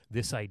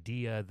this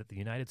idea that the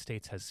United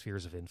States has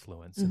spheres of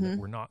influence and that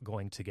we're not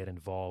going to get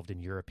involved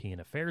in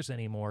European affairs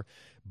anymore.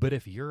 But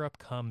if Europe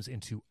comes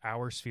into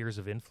our spheres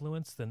of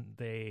influence, then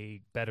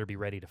they better be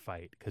ready to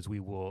fight, because we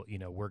will,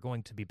 we're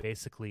going to be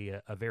basically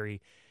a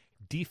very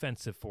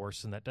defensive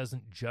force. And that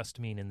doesn't just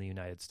mean in the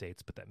United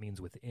States, but that means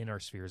within our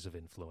spheres of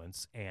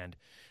influence. And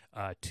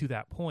to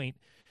that point,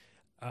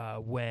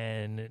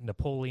 when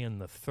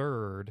Napoleon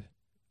III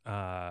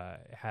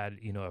had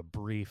a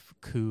brief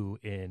coup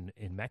in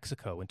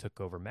Mexico and took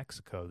over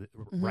Mexico,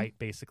 right?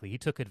 Basically, he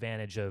took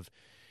advantage of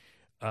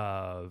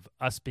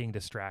us being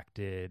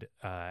distracted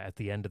at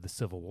the end of the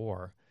Civil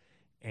War,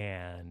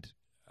 and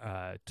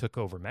took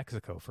over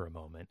Mexico for a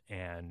moment.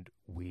 And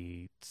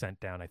we sent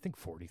down, I think,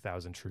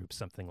 40,000 troops,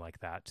 something like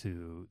that,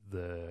 to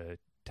the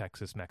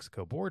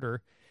Texas-Mexico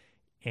border,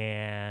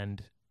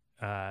 and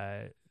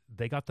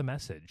they got the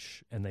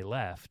message and they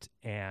left.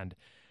 And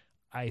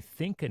I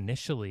think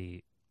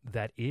initially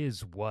that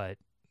is what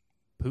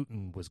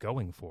Putin was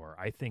going for.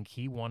 I think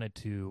he wanted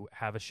to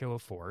have a show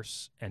of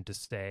force and to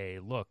say,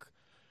 look,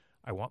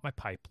 I want my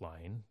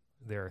pipeline.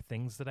 There are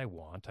things that I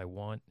want. I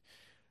want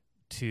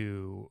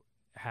to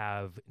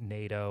have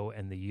NATO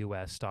and the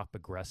U.S. stop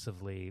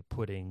aggressively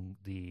putting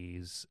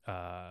these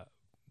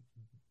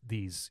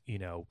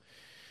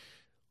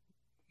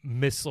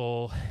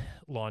missile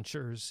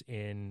launchers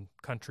in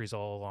countries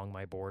all along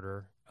my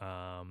border,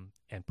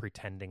 and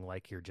pretending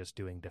like you're just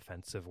doing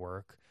defensive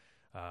work.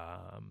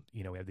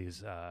 We have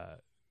these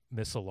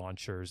missile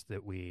launchers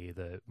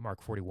the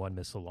Mark 41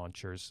 missile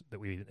launchers that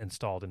we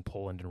installed in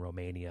Poland and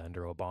Romania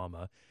under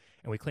Obama,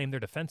 and we claim they're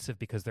defensive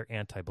because they're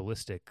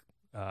anti-ballistic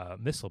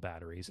missile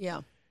batteries.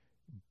 Yeah.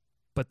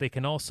 But they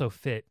can also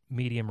fit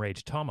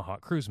medium-range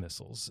Tomahawk cruise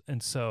missiles.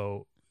 And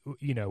so,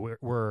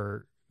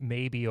 we're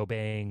maybe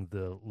obeying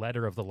the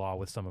letter of the law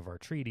with some of our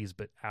treaties,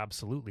 but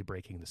absolutely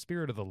breaking the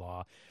spirit of the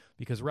law,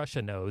 because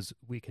Russia knows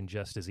we can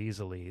just as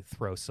easily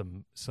throw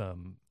some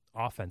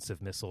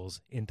offensive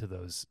missiles into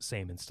those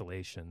same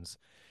installations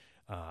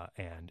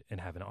and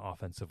have an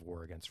offensive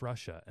war against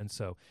Russia. And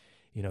so,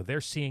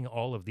 they're seeing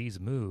all of these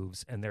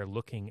moves, and they're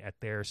looking at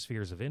their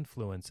spheres of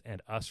influence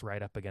and us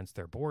right up against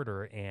their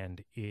border.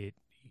 And it,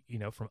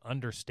 from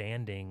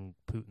understanding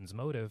Putin's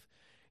motive,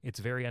 it's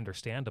very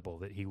understandable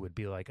that he would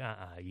be like,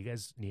 you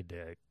guys need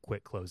to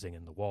quit closing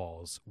in the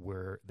walls.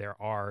 Where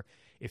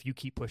if you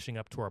keep pushing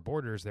up to our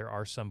borders, there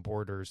are some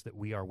borders that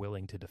we are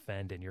willing to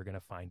defend, and you're going to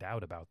find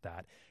out about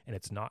that. And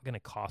it's not going to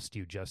cost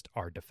you just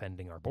our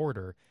defending our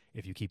border.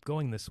 If you keep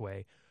going this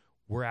way,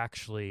 we're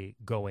actually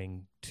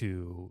going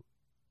to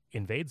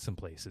invade some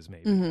places,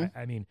 maybe.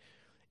 I mean,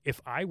 if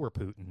I were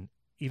Putin,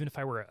 even if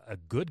I were a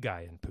good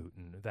guy in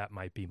Putin, that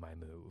might be my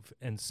move.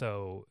 And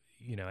so,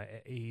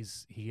 he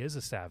is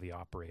a savvy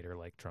operator,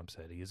 like Trump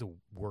said. He is a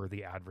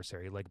worthy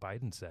adversary, like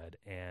Biden said.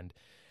 And,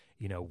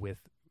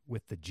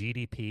 with the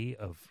GDP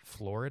of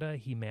Florida,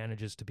 he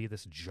manages to be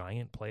this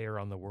giant player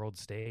on the world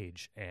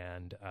stage.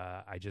 And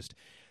I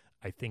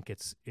think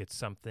it's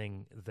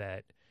something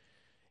that,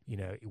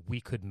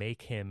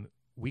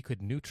 we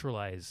could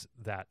neutralize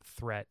that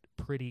threat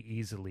pretty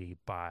easily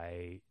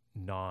by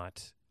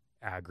not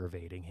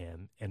aggravating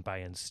him, and by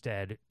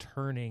instead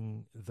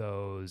turning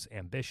those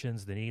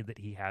ambitions, the need that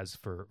he has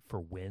for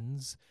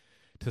wins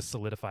to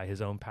solidify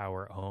his own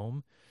power at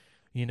home,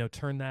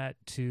 turn that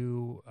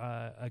to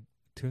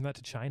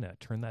China,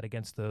 turn that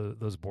against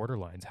those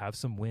borderlines, have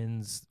some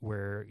wins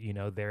where,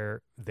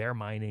 they're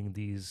mining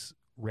these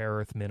rare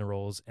earth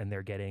minerals, and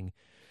they're getting,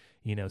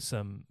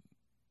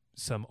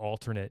 some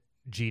alternate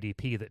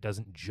GDP that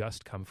doesn't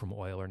just come from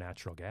oil or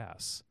natural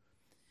gas.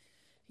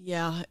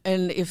 Yeah,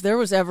 and if there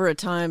was ever a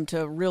time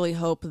to really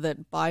hope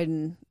that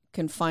Biden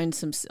can find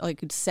some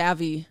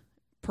savvy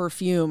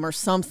perfume or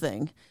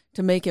something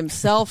to make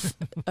himself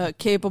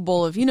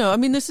capable of,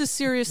 this is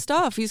serious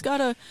stuff. He's got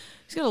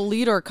to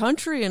lead our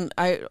country, and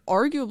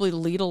arguably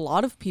lead a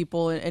lot of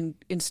people, and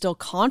instill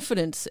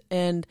confidence,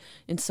 and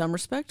in some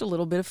respect a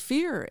little bit of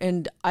fear.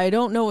 And I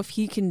don't know if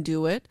he can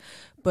do it,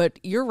 but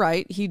you're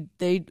right.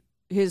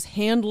 His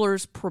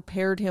handlers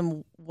prepared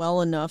him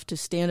well enough to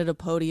stand at a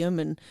podium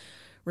and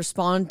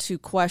respond to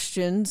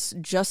questions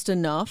just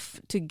enough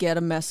to get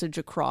a message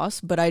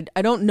across. But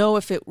I don't know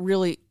if it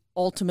really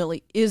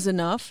ultimately is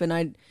enough. And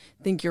I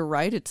think you're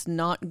right. It's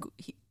not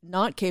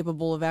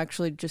capable of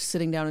actually just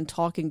sitting down and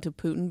talking to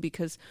Putin,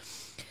 because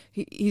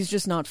he's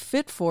just not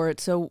fit for it.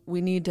 So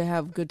we need to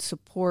have good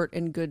support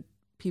and good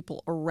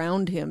people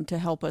around him to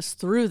help us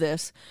through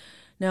this.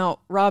 Now,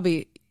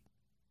 Robbie,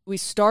 we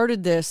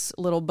started this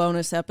little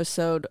bonus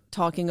episode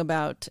talking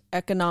about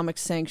economic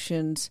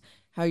sanctions,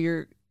 how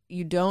you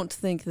don't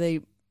think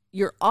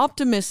you're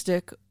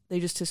optimistic, they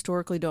just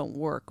historically don't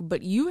work.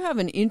 But you have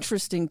an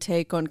interesting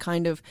take on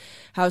kind of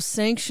how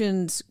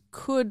sanctions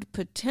could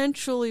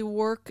potentially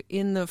work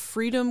in the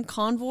Freedom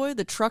Convoy,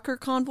 the trucker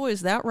convoy.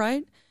 Is that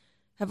right?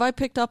 Have I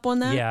picked up on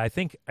that? Yeah, I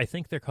think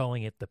they're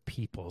calling it the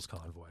People's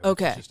Convoy.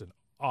 Okay. It's just an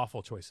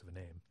awful choice of a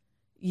name.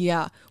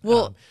 Yeah.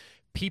 Well,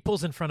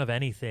 peoples in front of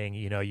anything,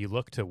 you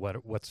look to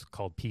what's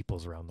called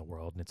peoples around the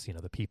world, and it's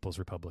the People's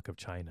Republic of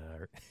China.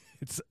 Or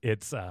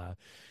it's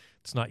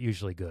not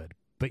usually good.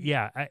 But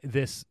yeah,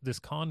 this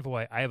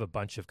convoy, I have a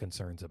bunch of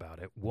concerns about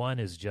it. One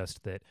is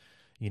just that,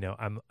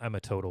 I'm a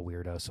total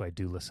weirdo, so I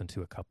do listen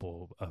to a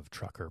couple of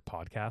trucker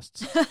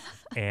podcasts,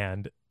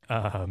 and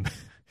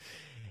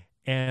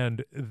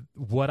and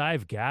what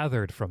I've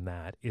gathered from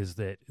that is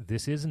that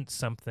this isn't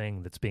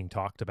something that's being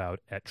talked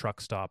about at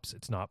truck stops.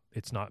 It's not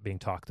being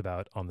talked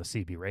about on the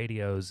CB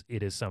radios.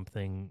 It is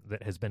something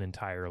that has been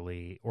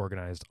entirely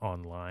organized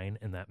online,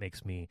 and that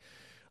makes me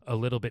a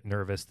little bit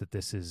nervous that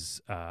this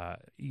is,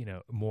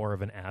 more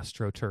of an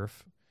AstroTurf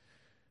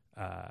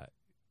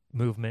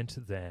movement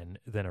than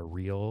a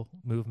real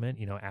movement.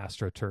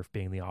 AstroTurf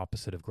being the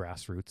opposite of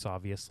grassroots,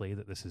 obviously,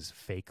 that this is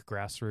fake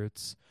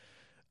grassroots.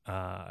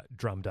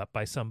 Drummed up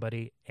by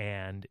somebody.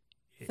 And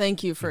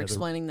thank you for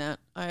explaining that.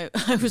 I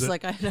was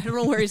like, I don't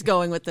know where he's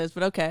going with this,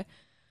 but okay.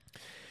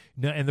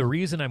 No, and the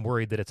reason I'm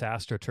worried that it's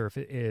AstroTurf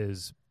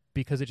is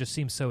because it just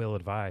seems so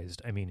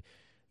ill-advised. I mean,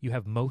 you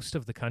have most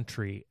of the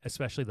country,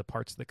 especially the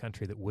parts of the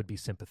country that would be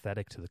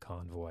sympathetic to the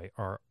convoy,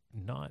 are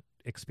not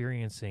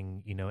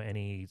experiencing,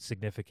 any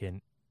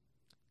significant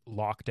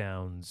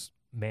lockdowns,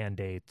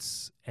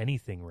 mandates,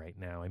 anything right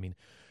now. I mean,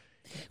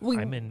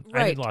 I'm in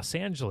Los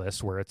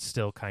Angeles, where it's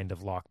still kind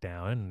of locked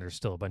down and there's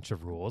still a bunch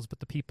of rules, but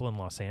the people in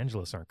Los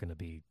Angeles aren't going to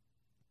be,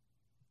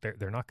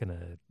 they're not going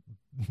to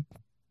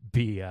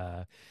be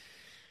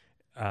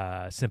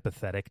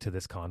sympathetic to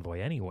this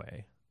convoy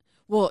anyway.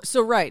 Well,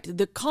 so right,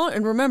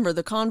 and remember,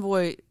 the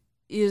convoy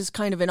is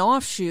kind of an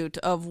offshoot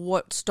of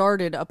what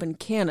started up in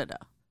Canada,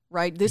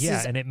 right?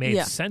 And it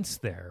made sense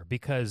there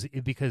because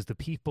the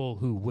people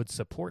who would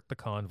support the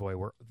convoy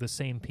were the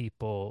same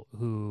people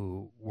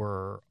who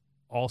were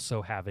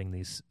also having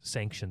these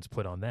sanctions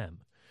put on them.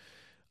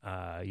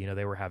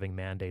 They were having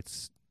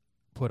mandates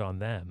put on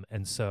them.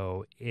 And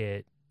so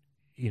it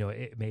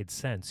made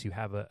sense. You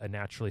have a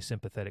naturally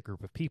sympathetic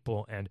group of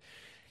people, and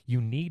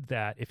you need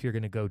that if you're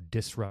going to go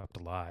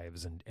disrupt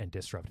lives and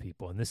disrupt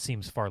people. And this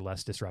seems far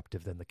less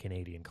disruptive than the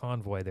Canadian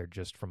convoy. They're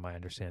just, from my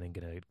understanding,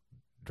 going to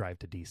drive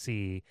to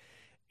D.C.,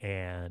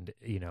 and,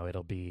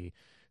 it'll be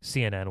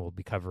CNN will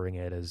be covering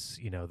it as,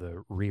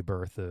 the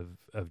rebirth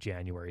of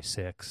January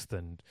 6th,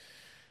 and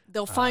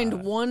they'll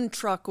find one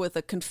truck with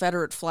a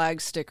Confederate flag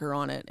sticker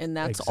on it, and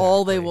that's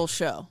all they will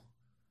show.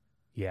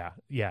 Yeah.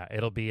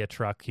 It'll be a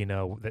truck,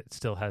 that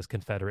still has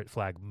Confederate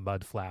flag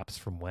mud flaps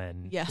from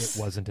when it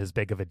wasn't as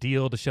big of a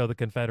deal to show the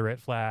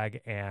Confederate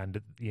flag, and,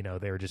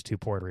 they were just too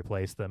poor to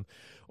replace them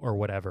or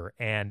whatever.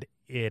 And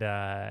it,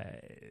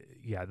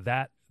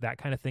 that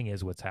kind of thing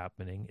is what's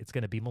happening. It's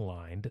going to be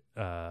maligned,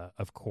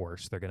 of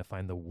course. They're going to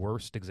find the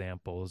worst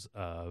examples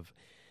of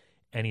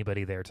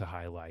anybody there to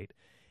highlight.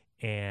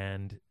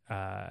 And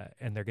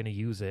they're going to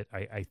use it.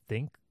 I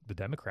think the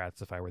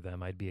Democrats, if I were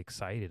them, I'd be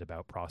excited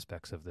about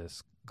prospects of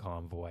this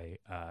convoy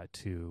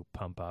to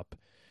pump up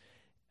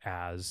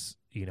as,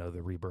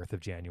 the rebirth of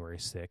January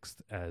 6th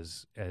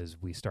as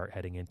we start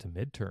heading into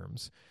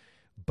midterms.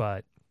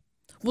 But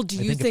do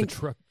you think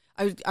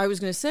I was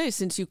going to say,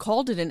 since you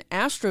called it an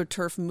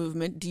AstroTurf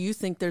movement, do you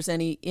think there's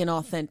any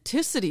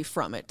inauthenticity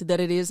from it, that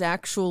it is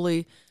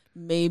actually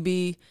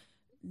maybe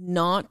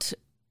not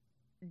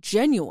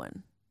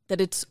genuine? That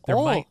it's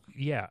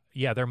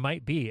there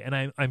might be, and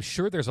I'm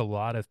sure there's a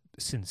lot of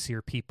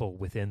sincere people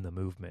within the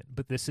movement.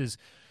 But this is,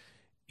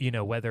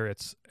 whether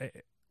it's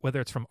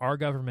from our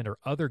government or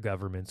other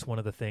governments, one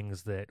of the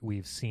things that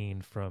we've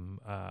seen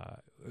from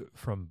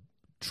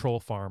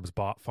troll farms,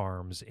 bot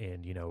farms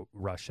in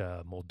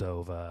Russia,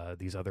 Moldova,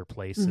 these other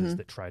places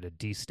that try to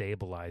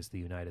destabilize the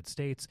United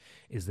States,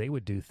 is they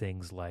would do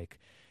things like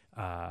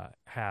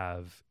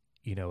have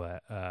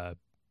a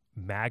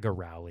MAGA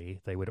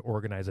rally. They would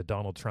organize a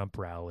Donald Trump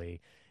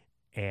rally,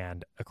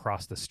 and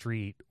across the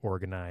street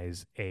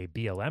organize a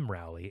BLM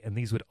rally, and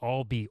these would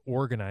all be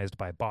organized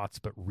by bots,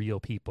 but real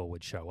people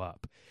would show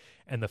up.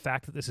 And the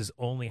fact that this is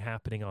only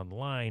happening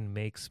online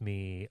makes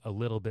me a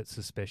little bit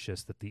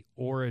suspicious that the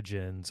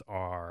origins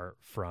are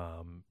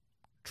from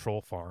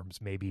troll farms,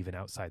 maybe even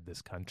outside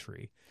this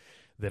country,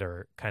 that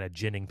are kind of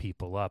ginning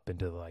people up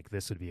into like,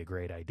 this would be a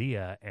great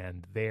idea,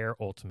 and their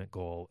ultimate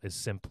goal is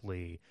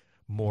simply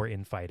more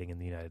infighting in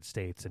the United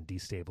States and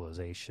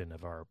destabilization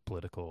of our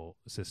political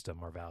system,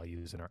 our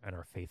values, and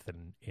our faith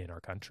in our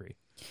country.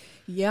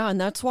 Yeah,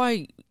 and that's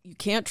why you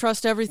can't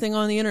trust everything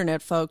on the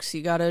internet, folks.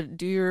 You got to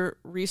do your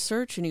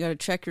research, and you got to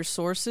check your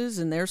sources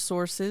and their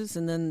sources,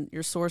 and then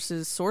your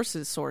sources.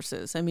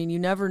 I mean, you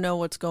never know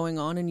what's going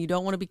on, and you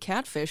don't want to be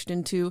catfished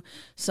into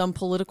some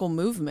political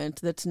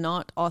movement that's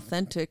not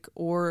authentic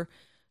or,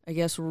 I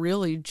guess,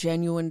 really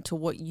genuine to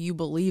what you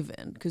believe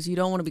in, because you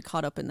don't want to be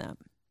caught up in that.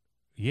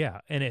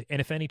 Yeah, and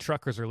if any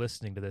truckers are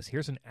listening to this,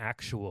 here's an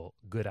actual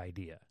good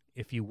idea.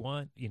 If you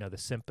want, the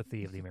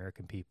sympathy of the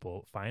American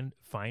people,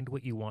 find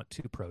what you want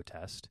to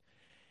protest,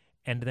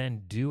 and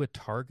then do a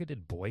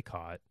targeted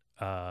boycott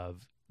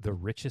of the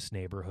richest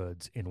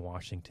neighborhoods in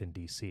Washington,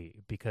 D.C.,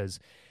 because,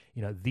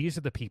 these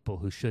are the people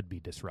who should be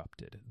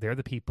disrupted. They're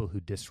the people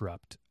who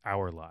disrupt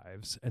our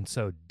lives. And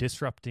so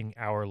disrupting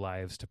our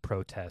lives to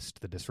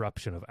protest the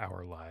disruption of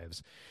our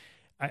lives,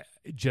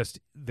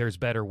 there's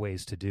better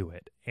ways to do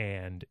it.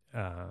 And,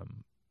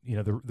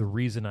 the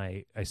reason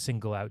I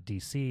single out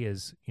D.C.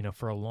 is,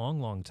 for a long,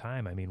 long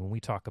time, I mean, when we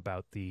talk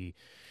about the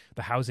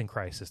housing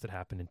crisis that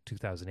happened in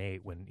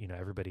 2008, when,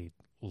 everybody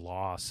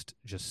lost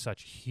just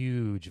such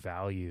huge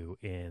value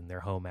in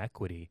their home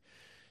equity,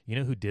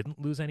 who didn't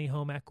lose any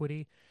home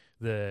equity?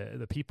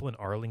 The people in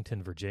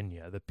Arlington,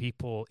 Virginia, the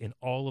people in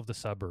all of the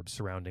suburbs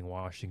surrounding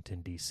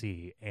Washington,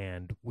 D.C.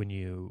 And when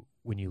you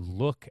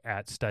look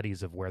at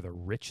studies of where the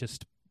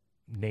richest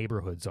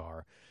neighborhoods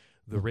are,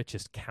 the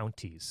richest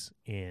counties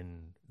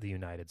in the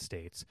United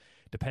States,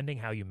 depending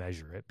how you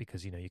measure it,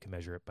 because, you can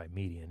measure it by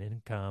median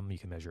income, you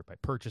can measure it by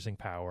purchasing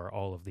power,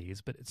 all of these,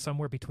 but it's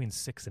somewhere between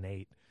 6 and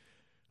 8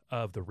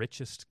 of the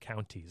richest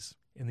counties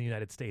in the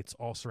United States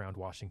all surround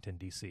Washington,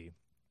 D.C.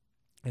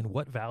 And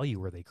what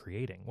value are they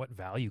creating? What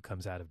value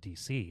comes out of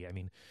D.C.? I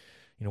mean,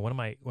 one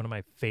of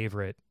my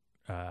favorite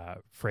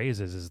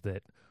phrases is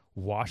that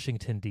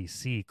Washington,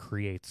 D.C.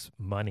 creates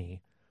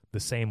money the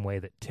same way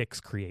that ticks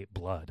create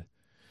blood.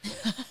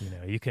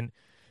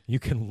 You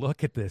can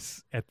look at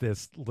this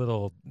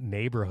little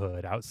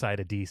neighborhood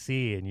outside of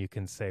D.C. and you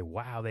can say,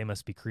 wow, they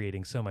must be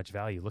creating so much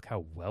value. Look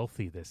how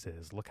wealthy this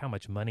is. Look how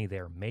much money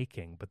they're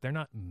making. But they're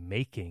not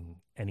making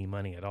any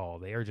money at all.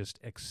 They are just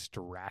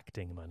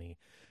extracting money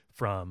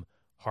from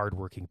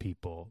hardworking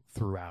people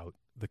throughout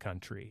the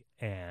country.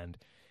 And,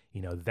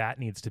 that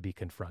needs to be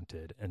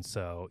confronted. And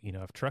so,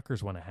 if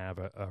truckers want to have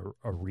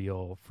a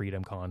real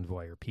freedom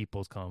convoy or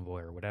people's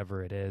convoy or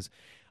whatever it is,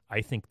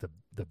 I think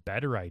the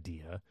better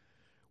idea,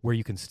 where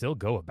you can still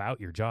go about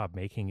your job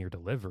making your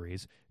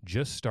deliveries,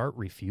 just start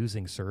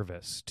refusing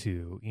service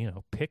to,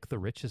 pick the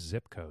richest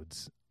zip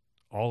codes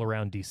all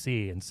around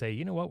D.C. and say,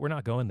 you know what, we're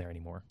not going there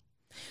anymore.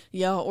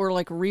 Yeah, or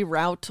like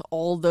reroute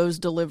all those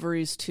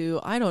deliveries to,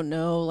 I don't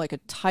know, like a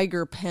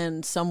tiger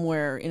pen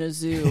somewhere in a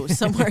zoo,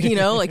 somewhere,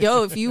 like,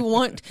 if you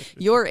want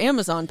your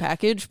Amazon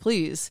package,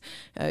 please,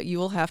 you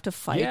will have to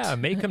fight. Yeah,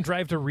 make them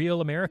drive to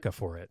real America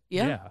for it.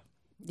 Yeah.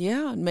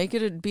 Yeah, and make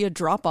it be a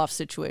drop-off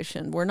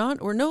situation. We're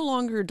no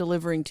longer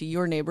delivering to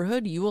your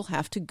neighborhood. You will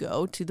have to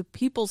go to the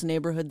people's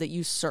neighborhood that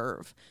you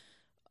serve.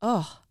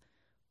 Oh,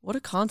 what a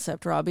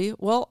concept, Robbie.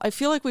 Well, I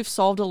feel like we've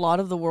solved a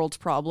lot of the world's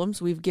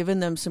problems. We've given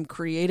them some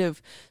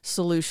creative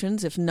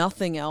solutions, if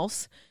nothing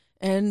else,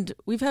 and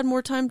we've had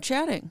more time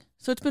chatting.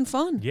 So it's been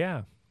fun.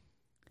 Yeah.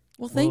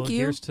 Well, thank you.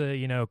 Here's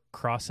to,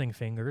 crossing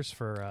fingers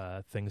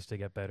for things to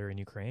get better in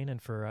Ukraine and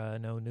for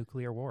no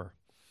nuclear war.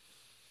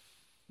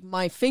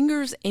 My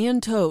fingers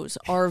and toes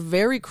are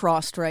very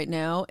crossed right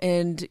now,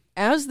 and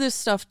as this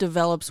stuff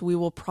develops, we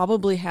will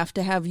probably have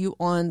to have you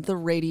on the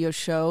radio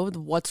show,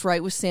 the What's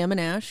Right with Sam and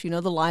Ash,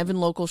 the live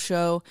and local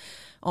show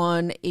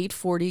on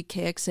 840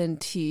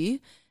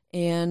 KXNT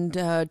and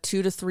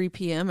 2 to 3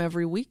 p.m.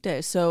 every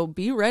weekday. So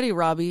be ready,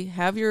 Robbie.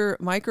 Have your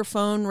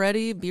microphone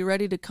ready. Be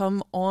ready to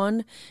come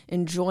on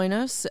and join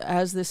us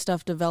as this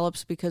stuff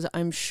develops, because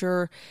I'm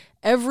sure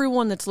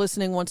everyone that's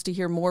listening wants to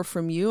hear more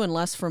from you and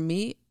less from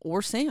me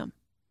or Sam.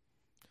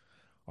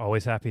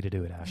 Always happy to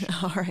do it, Ash.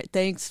 All right.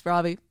 Thanks,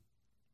 Robbie.